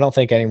people. I don't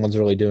think anyone's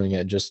really doing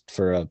it just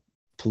for a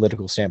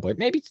political standpoint.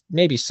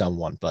 Maybe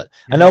someone, but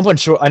Hmm.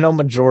 I know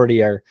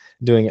majority are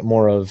doing it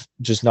more of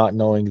just not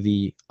knowing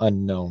the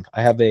unknown.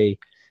 I have a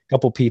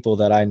couple people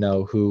that I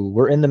know who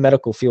were in the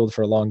medical field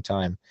for a long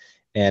time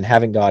and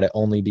haven't got it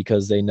only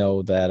because they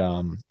know that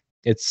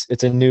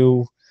it's a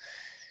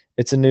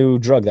new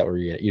drug that we're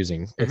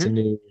using.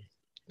 Hmm.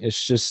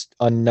 It's just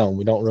unknown.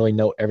 We don't really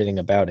know everything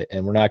about it,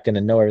 and we're not going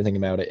to know everything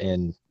about it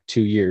in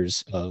 2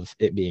 years of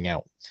it being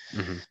out.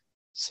 Hmm.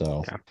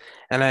 So, Yeah.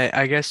 And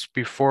I guess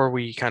before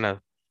we kind of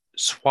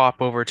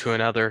swap over to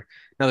another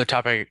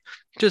topic,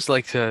 just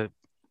like to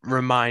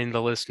remind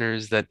the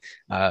listeners that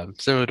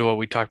similar to what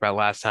we talked about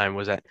last time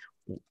was that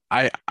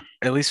I,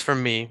 at least for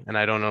me, and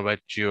I don't know about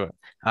you,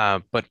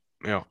 but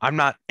I'm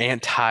not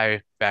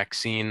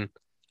anti-vaccine.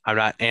 I'm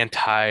not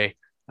anti.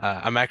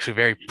 I'm actually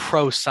very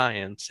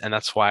pro-science, and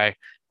that's why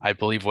I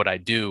believe what I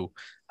do.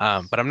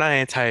 But I'm not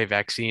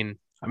anti-vaccine.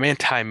 I'm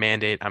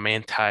anti-mandate. I'm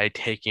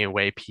anti-taking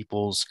away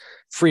people's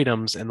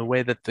freedoms and the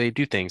way that they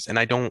do things. And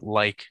I don't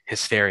like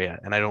hysteria,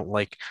 and I don't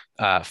like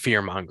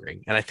fear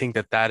mongering. And I think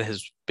that that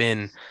has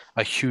been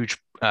a huge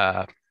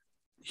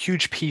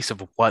huge piece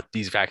of what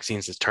these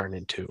vaccines has turned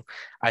into.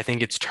 I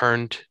think it's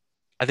turned,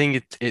 I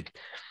think it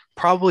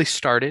probably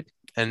started,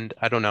 and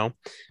I don't know,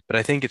 but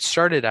I think it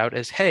started out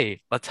as,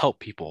 hey, let's help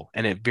people.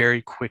 And it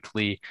very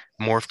quickly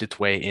morphed its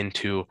way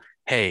into,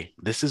 hey,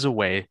 this is a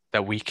way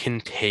that we can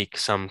take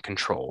some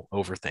control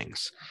over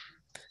things.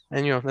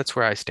 And, that's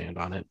where I stand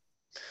on it.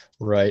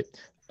 Right.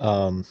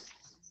 Um,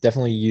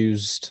 Definitely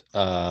used,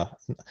 I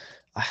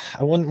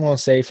wouldn't want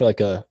to say for like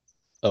a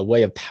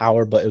way of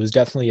power, but it was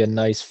definitely a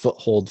nice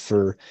foothold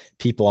for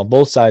people on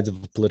both sides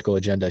of the political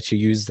agenda to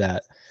use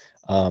that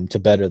to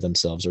better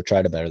themselves or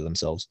try to better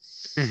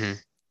themselves,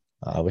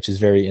 Hmm. which is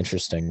very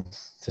interesting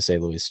to say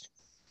the least.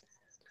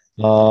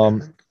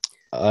 Um,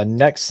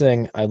 Next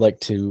thing I'd like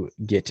to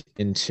get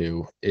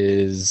into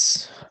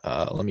is,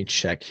 let me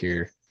check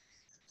here.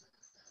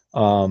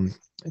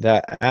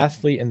 That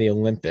athlete in the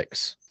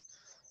Olympics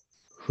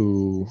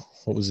who,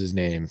 what was his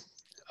name?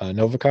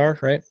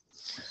 Novikar, right?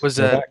 Was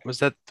that Novak, was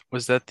that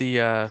was that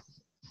the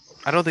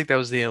I don't think that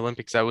was the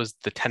Olympics. That was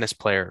the tennis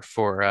player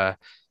for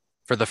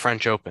the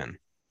French Open.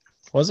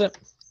 was it?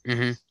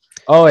 Hmm.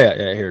 Oh yeah,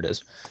 yeah, here it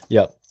is.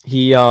 Yep.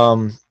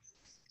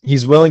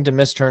 He's willing to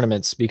miss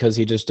tournaments because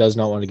he just does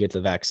not want to get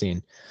the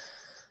vaccine.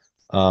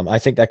 I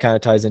think that kind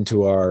of ties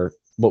into our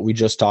what we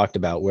just talked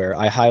about, where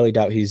I highly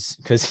doubt he's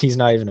because he's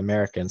not even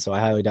American, so I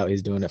highly doubt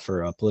he's doing it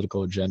for a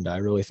political agenda. I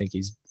really think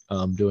he's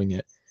doing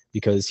it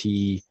because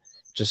he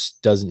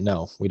just doesn't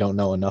know. We don't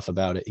know enough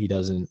about it. He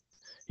doesn't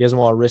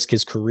want to risk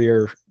his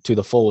career to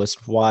the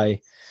fullest. Why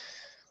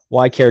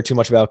care too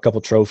much about a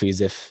couple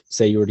trophies if,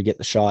 say, you were to get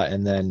the shot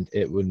and then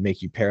it would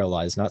make you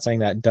paralyzed? Not saying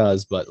that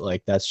does, but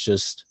like that's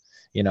just,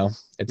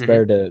 it's Hmm.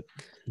 better to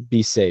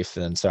be safe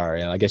than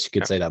sorry. And I guess you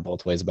could say that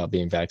both ways about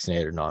being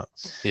vaccinated or not.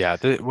 Yeah,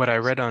 what I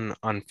read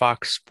on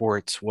Fox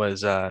Sports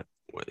was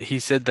he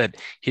said that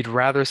he'd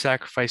rather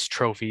sacrifice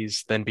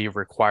trophies than be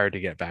required to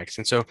get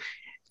vaccinated. So,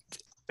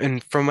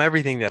 and from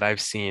everything that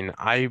I've seen,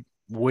 I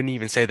wouldn't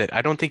even say that.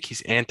 I don't think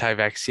he's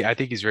anti-vaccine. I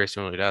think he's very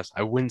similar to us.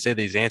 I wouldn't say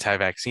that he's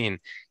anti-vaccine.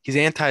 He's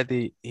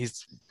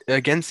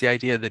against the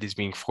idea that he's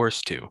being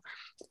forced to.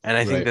 And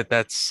I think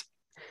Right.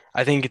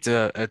 I think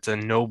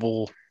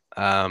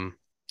um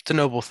it's a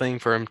noble thing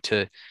for him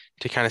to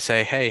kind of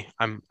say, hey,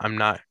 I'm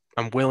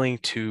willing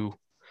to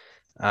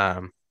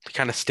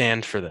kind of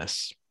stand for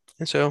this.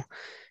 And so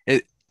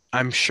it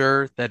I'm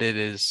sure that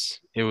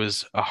it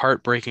was a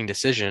heartbreaking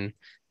decision.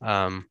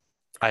 Um,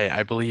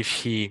 I believe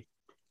he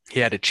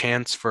had a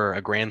chance for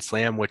a grand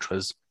slam,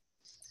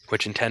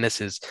 which in tennis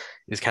is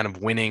kind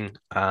of winning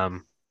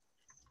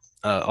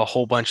a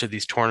whole bunch of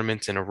these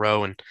tournaments in a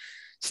row and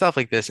stuff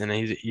like this. And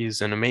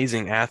he's an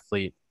amazing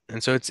athlete.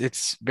 And so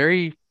it's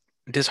very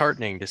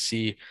disheartening to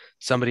see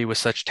somebody with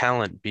such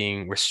talent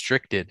being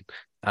restricted,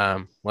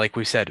 like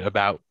we said,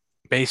 about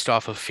based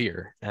off of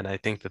fear. And I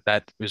think that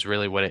that is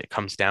really what it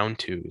comes down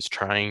to is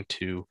trying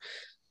to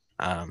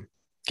um,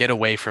 get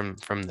away from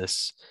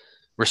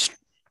res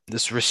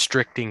this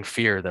restricting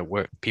fear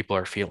that people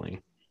are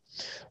feeling.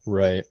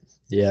 Right.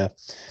 Yeah.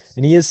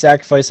 And he is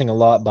sacrificing a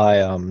lot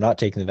by not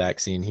taking the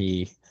vaccine.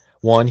 He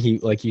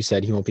like you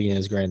said, he won't be in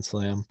his Grand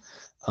Slam.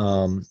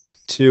 Um,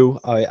 Two,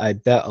 I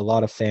bet a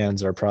lot of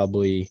fans are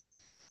probably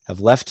have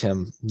left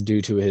him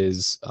due to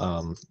his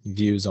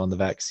views on the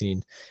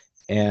vaccine.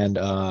 And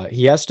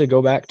he has to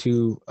go back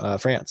to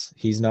France.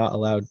 He's not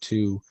allowed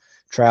to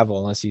travel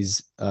unless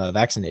he's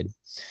vaccinated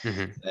Hmm.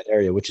 in that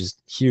area, which is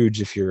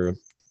huge if you're a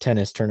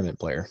tennis tournament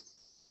player.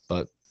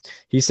 But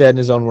he said in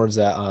his own words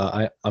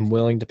that I'm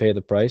willing to pay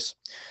the price.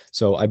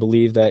 So I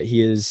believe that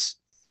he's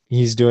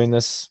doing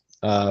this.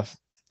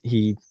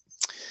 He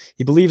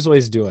he believes what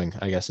he's doing,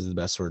 I guess is the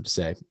best word to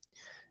say.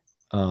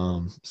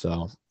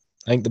 So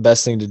I think the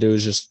best thing to do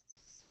is just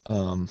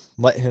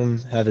let him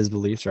have his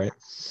beliefs, right?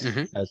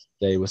 Hmm. As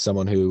say with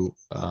someone who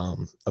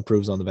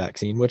approves on the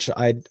vaccine, which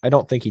I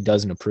don't think he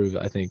doesn't approve.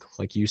 I think,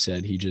 like you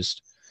said, he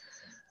just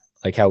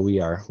like how we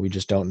are. We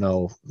just don't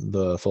know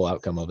the full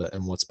outcome of it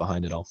and what's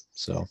behind it all.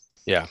 So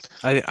Yeah,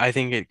 I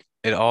think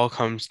it all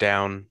comes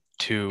down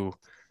to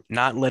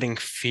not letting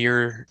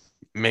fear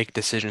make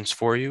decisions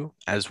for you,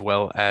 as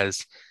well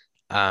as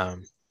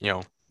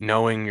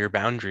knowing your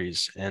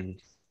boundaries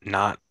and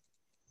not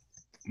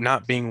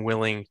not being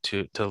willing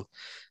to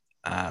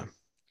uh,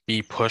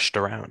 be pushed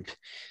around.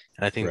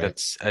 And right,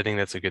 I think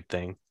that's a good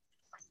thing.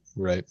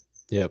 right,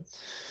 yep.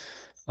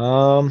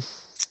 Um,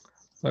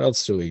 what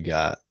else do we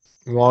got?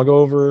 We want to go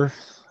over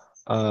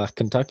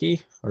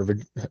Kentucky or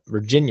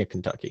Virginia,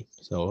 Kentucky.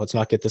 So let's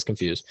not get this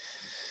confused.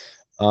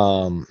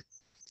 Um,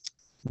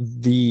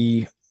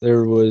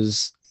 there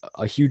was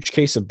a huge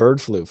case of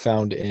bird flu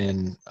found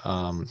in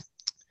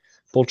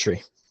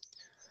poultry.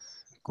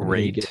 Let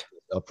me get Great. it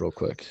up real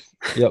quick.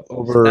 Yep,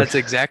 over. That's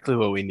exactly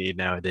what we need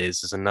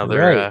nowadays is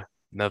Right,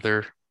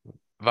 another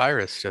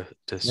virus to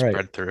right.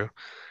 spread through.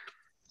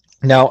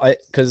 Now,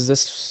 because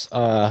this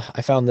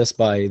I found this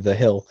by The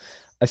Hill.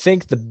 I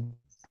think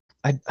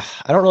I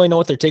don't really know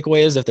what their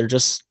takeaway is if they're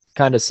just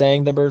kind of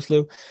saying the bird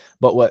flu,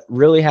 but what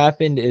really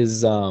happened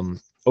is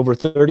over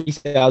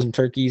 30,000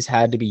 turkeys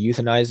had to be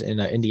euthanized in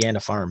an Indiana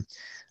farm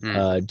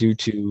Mm, due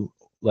to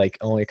like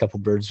only a couple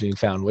birds being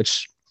found,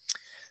 which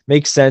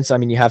makes sense. I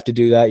mean, you have to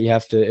do that. You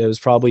have to. It was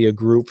probably a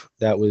group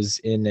that was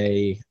in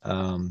a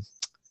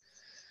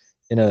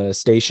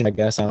station, I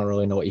guess. I don't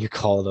really know what you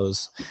call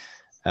those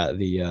at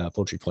the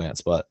poultry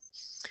plants, but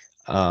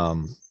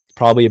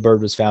probably a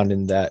bird was found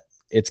in that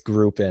its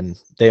group, and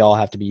they all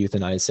have to be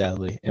euthanized,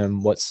 sadly.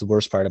 And what's the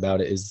worst part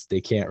about it is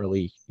they can't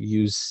really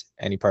use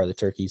any part of the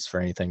turkeys for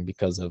anything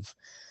because of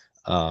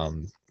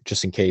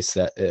just in case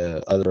that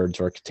other birds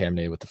were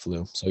contaminated with the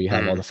flu. So you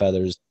have all the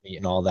feathers, meat,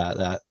 and all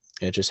that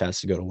it just has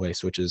to go to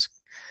waste, which is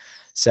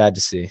sad to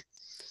see.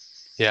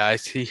 Yeah, I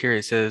see here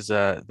it says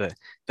the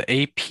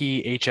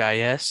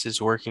APHIS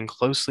is working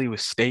closely with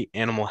state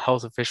animal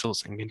health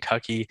officials in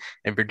Kentucky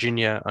and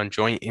Virginia on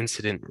joint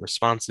incident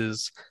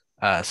responses.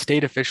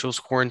 State officials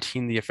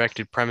quarantine the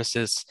affected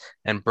premises,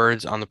 and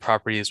birds on the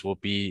properties will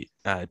be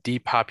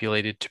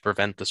depopulated to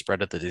prevent the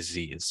spread of the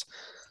disease.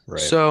 Right.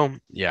 So,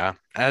 yeah,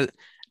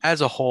 as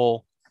a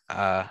whole,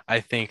 I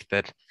think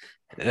that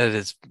it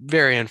is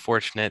very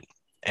unfortunate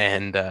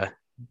and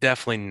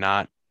definitely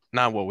not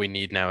what we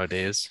need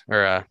nowadays,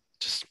 or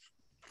just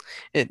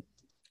it.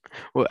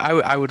 Well,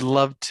 I would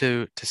love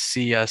to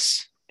see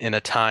us in a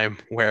time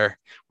where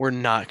we're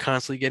not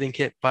constantly getting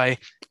hit by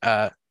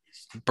uh,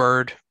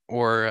 bird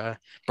or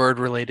bird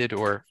related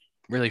or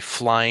really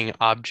flying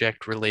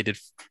object related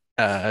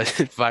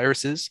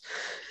viruses.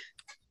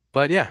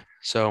 But yeah,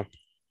 so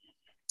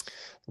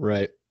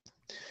Right.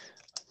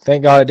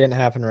 Thank God it didn't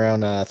happen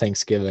around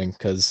Thanksgiving,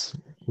 because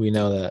we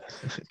know that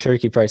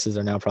turkey prices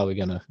are now probably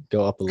going to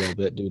go up a little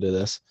bit due to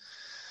this.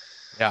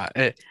 yeah,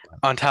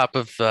 on top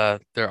of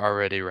their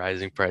already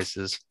rising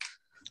prices.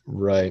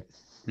 Right.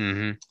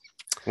 hmm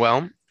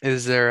Well,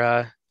 is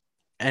there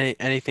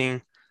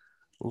anything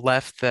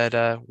left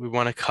that we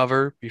want to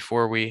cover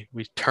before we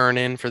turn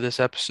in for this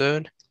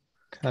episode?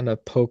 Kind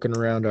of poking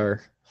around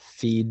our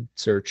feed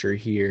searcher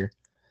here.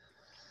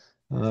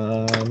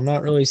 I'm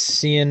not really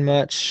seeing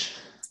much,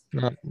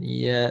 not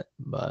yet,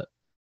 but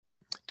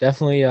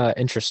definitely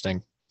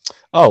interesting.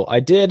 Oh, I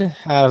did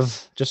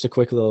have just a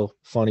quick little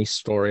funny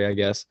story, I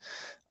guess.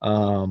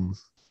 Um,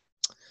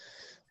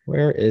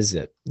 where is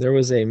it? There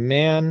was a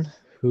man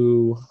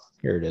who,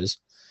 here it is.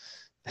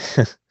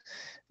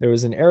 There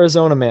was an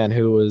Arizona man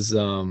who was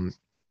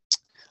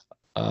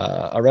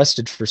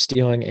arrested for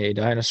stealing a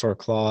dinosaur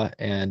claw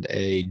and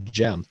a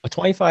gem, a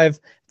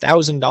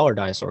 $25,000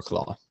 dinosaur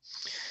claw.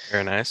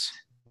 Very nice.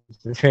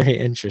 Very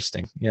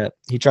interesting. Yeah,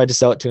 he tried to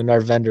sell it to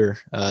another vendor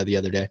the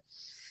other day.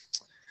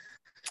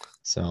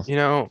 So You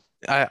know,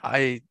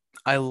 I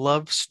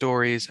love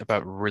stories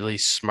about really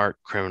smart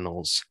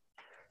criminals.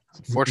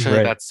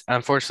 right,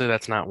 Unfortunately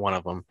that's not one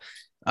of them.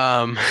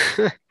 Um,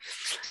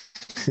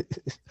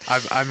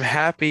 I'm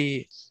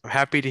happy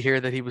to hear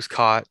that he was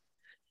caught.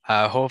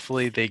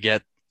 Hopefully they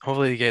get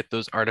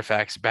those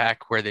artifacts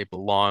back where they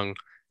belong.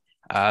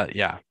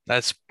 Yeah,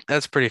 that's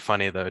pretty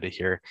funny though to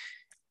hear.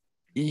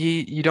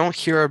 You don't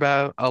hear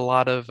about a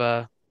lot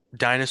of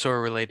dinosaur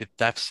related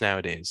thefts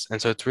nowadays,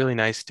 and so it's really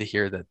nice to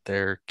hear that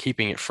they're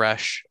keeping it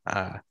fresh,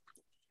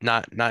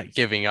 not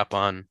giving up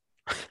on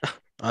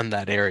on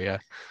that area.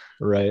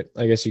 right.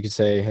 I guess you could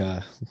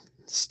say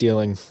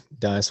stealing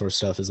dinosaur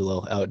stuff is a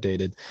little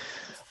outdated.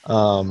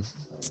 Um,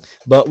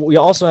 but we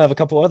also have a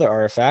couple other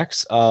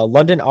artifacts.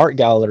 London Art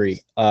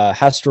Gallery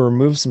has to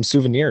remove some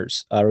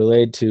souvenirs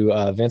related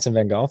to Vincent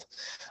van Gogh.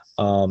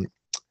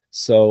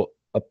 So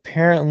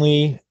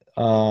apparently,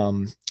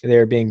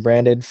 they're being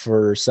branded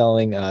for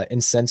selling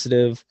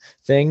insensitive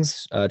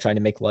things, trying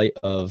to make light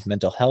of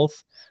mental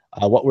health.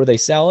 What were they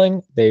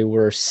selling? They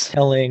were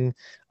selling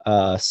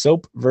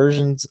soap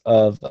versions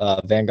of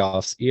Van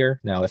Gogh's ear.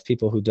 Now, if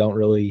people who don't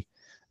really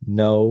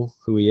know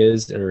who he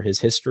is or his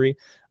history,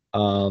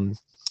 um, Which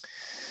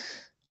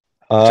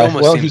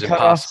almost well, he seems cut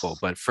off. impossible,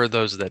 but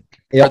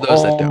Yeah, for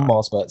those that don't.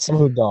 almost, but some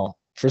who don't.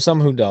 For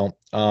some who don't,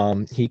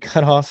 he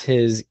cut off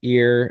his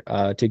ear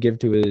to give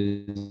to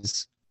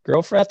his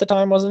girlfriend at the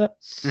time, wasn't it?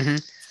 hmm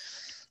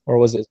Or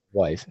was it his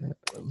wife?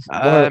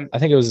 Um, I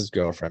think it was his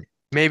girlfriend.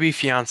 maybe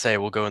fiance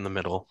will go in the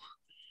middle.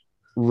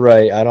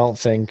 Right. I don't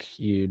think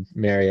you'd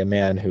marry a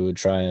man who would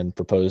try and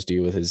propose to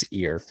you with his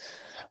ear.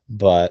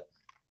 But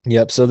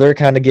yep, so they're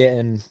kind of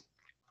getting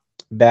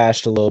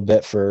bashed a little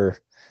bit for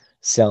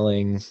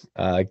selling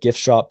gift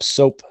shop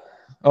soap.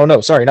 Oh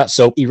no, sorry, not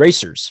soap,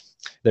 erasers.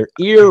 They're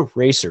ear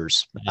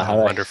racers.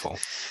 Oh, wonderful.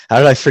 How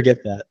did I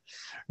forget that?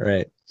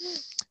 Right.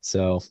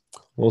 So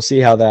we'll see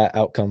how that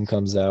outcome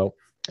comes out.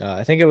 Yeah.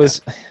 I think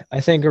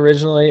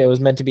originally it was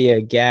meant to be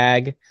a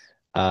gag,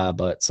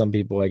 but some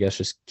people, I guess,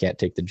 just can't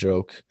take the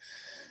joke,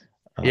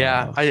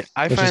 Yeah, uh,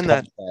 I which is find kind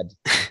that of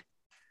bad.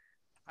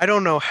 I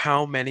don't know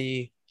how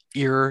many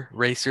ear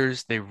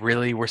racers they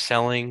really were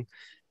selling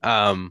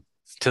um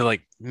to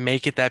like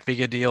make it that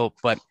big a deal,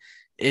 but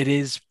it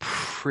is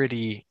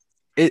pretty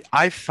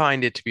I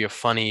find it to be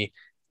a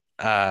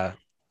uh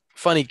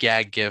funny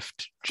gag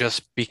gift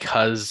just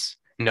because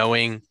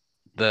knowing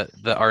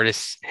the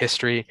artist's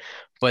history,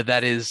 but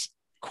that is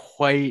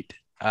quite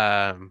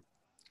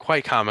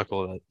quite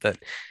comical that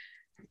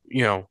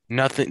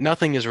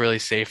nothing is really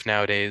safe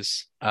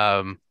nowadays.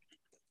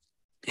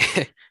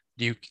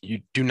 You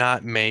do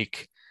not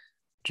make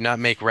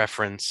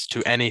reference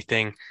to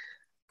anything.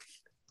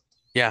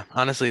 Yeah,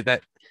 honestly,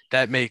 that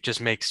make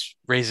just makes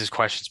raises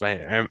questions.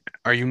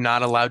 Are you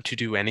not allowed to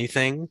do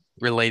anything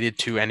related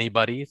to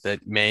anybody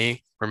that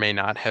may or may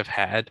not have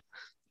had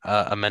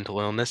a mental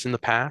illness in the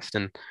past?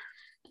 And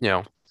you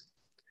know,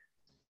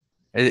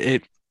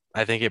 it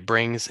I think it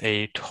brings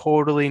a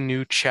totally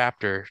new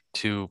chapter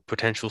to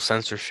potential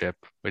censorship,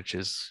 which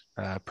is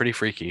pretty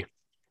freaky.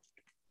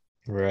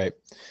 Right.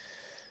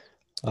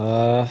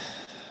 Uh,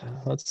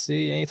 let's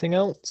see. Anything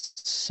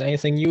else?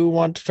 Anything you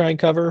want to try and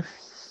cover?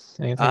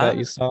 Anything that Uh,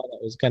 you saw that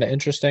was kind of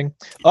interesting?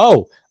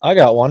 Oh, I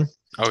got one.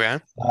 okay,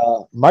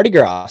 Mardi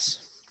Gras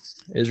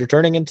is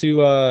returning into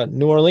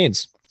New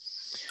Orleans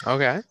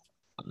okay.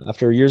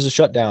 after years of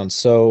shutdown.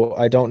 So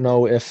I don't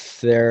know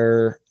if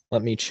they're.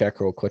 Let me check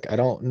real quick. I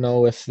don't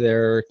know if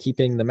they're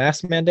keeping the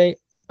mask mandate.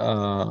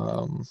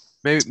 Um,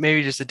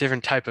 Maybe just a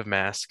different type of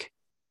mask.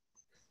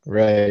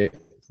 right,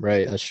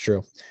 right. That's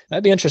true.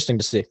 That'd be interesting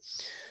to see.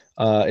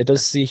 It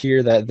does see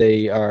here that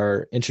they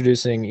are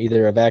introducing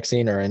either a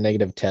vaccine or a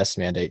negative test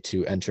mandate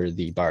to enter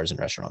the bars and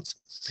restaurants.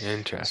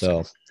 Interesting.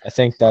 So I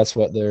think that's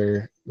what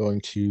they're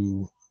going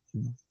to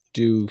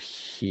do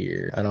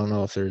here. I don't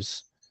know if I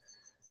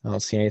don't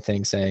see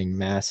anything saying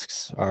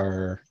masks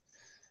are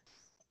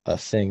a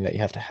thing that you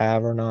have to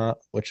have or not,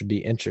 which would be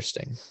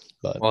interesting.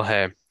 But Well,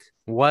 hey,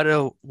 what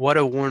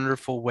a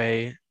wonderful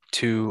way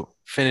to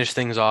finish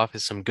things off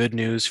is some good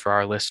news for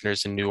our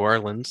listeners in New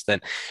Orleans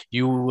that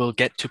you will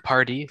get to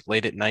party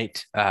late at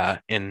night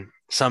in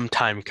some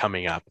time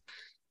coming up.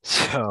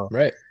 So,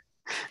 right.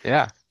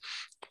 yeah.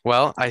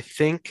 Well, I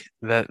think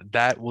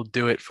that will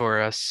do it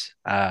for us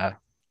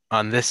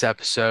on this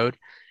episode.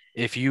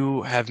 If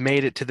you have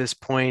made it to this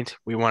point,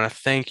 we want to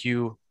thank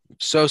you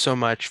so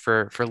much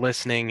for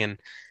listening, and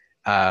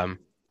um,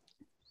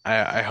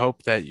 I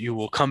hope that you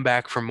will come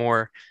back for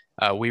more.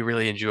 We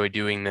really enjoy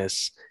doing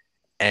this,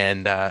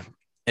 and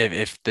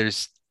if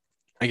there's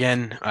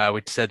again,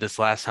 we said this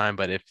last time,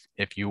 but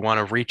if you want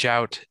to reach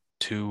out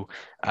to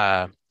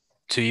uh,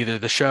 to either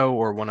the show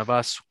or one of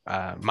us,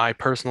 my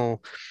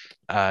personal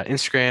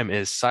Instagram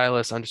is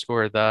Silas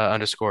underscore the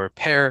underscore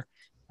pair.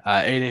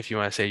 Aiden, if you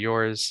want to say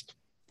yours.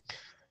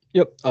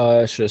 Yep.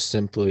 It's just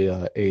simply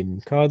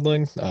Aiden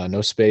Codling.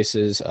 No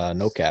spaces,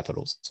 no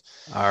capitals.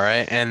 All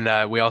right.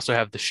 And we also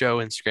have the show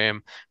Instagram,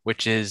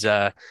 which is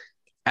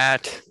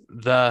at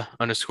the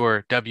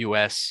underscore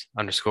WS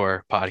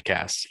underscore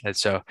podcast. And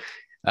so,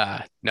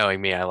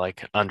 knowing me, I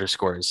like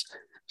underscores.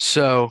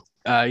 So,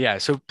 yeah.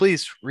 So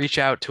please reach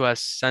out to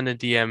us, send a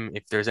DM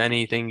if there's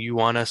anything you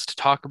want us to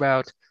talk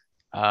about,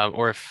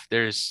 or if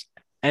there's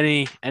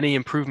any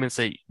improvements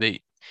that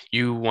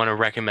you want to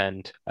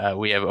recommend.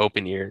 We have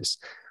open ears.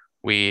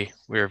 We're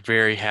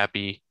very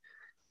happy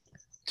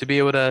to be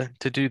able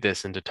to do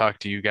this and to talk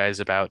to you guys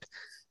about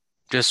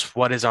just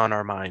what is on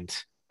our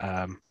mind.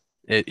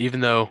 Even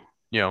though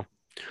you know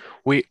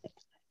we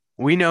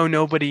we know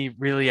nobody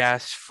really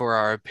asked for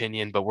our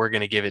opinion, but we're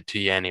going to give it to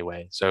you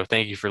anyway. So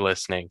thank you for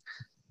listening.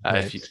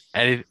 If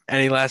Right. you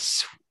any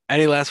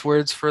last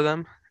words for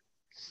them?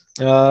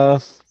 Uh,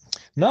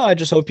 no, I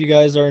just hope you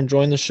guys are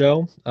enjoying the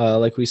show.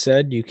 Like we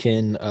said, you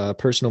can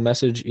personal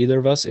message either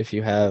of us if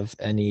you have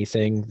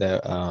anything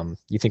that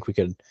you think we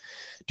could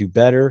do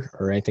better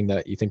or anything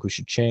that you think we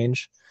should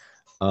change.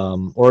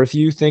 Or if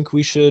you think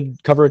we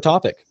should cover a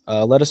topic,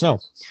 let us know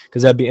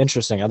because that'd be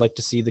interesting. I'd like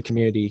to see the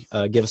community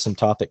give us some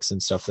topics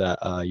and stuff that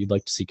you'd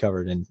like to see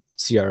covered and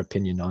see our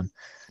opinion on.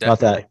 Not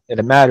Definitely. that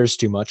it matters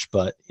too much,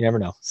 but you never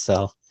know.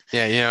 So,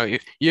 Yeah,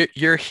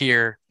 you're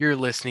here, you're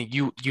listening.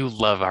 You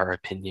love our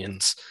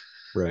opinions.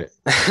 right.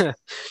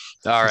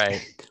 All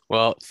right.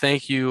 Well,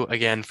 thank you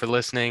again for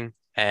listening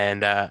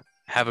and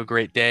have a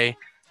great day.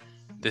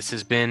 This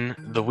has been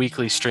the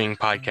Weekly String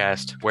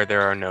Podcast where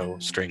there are no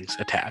strings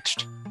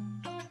attached.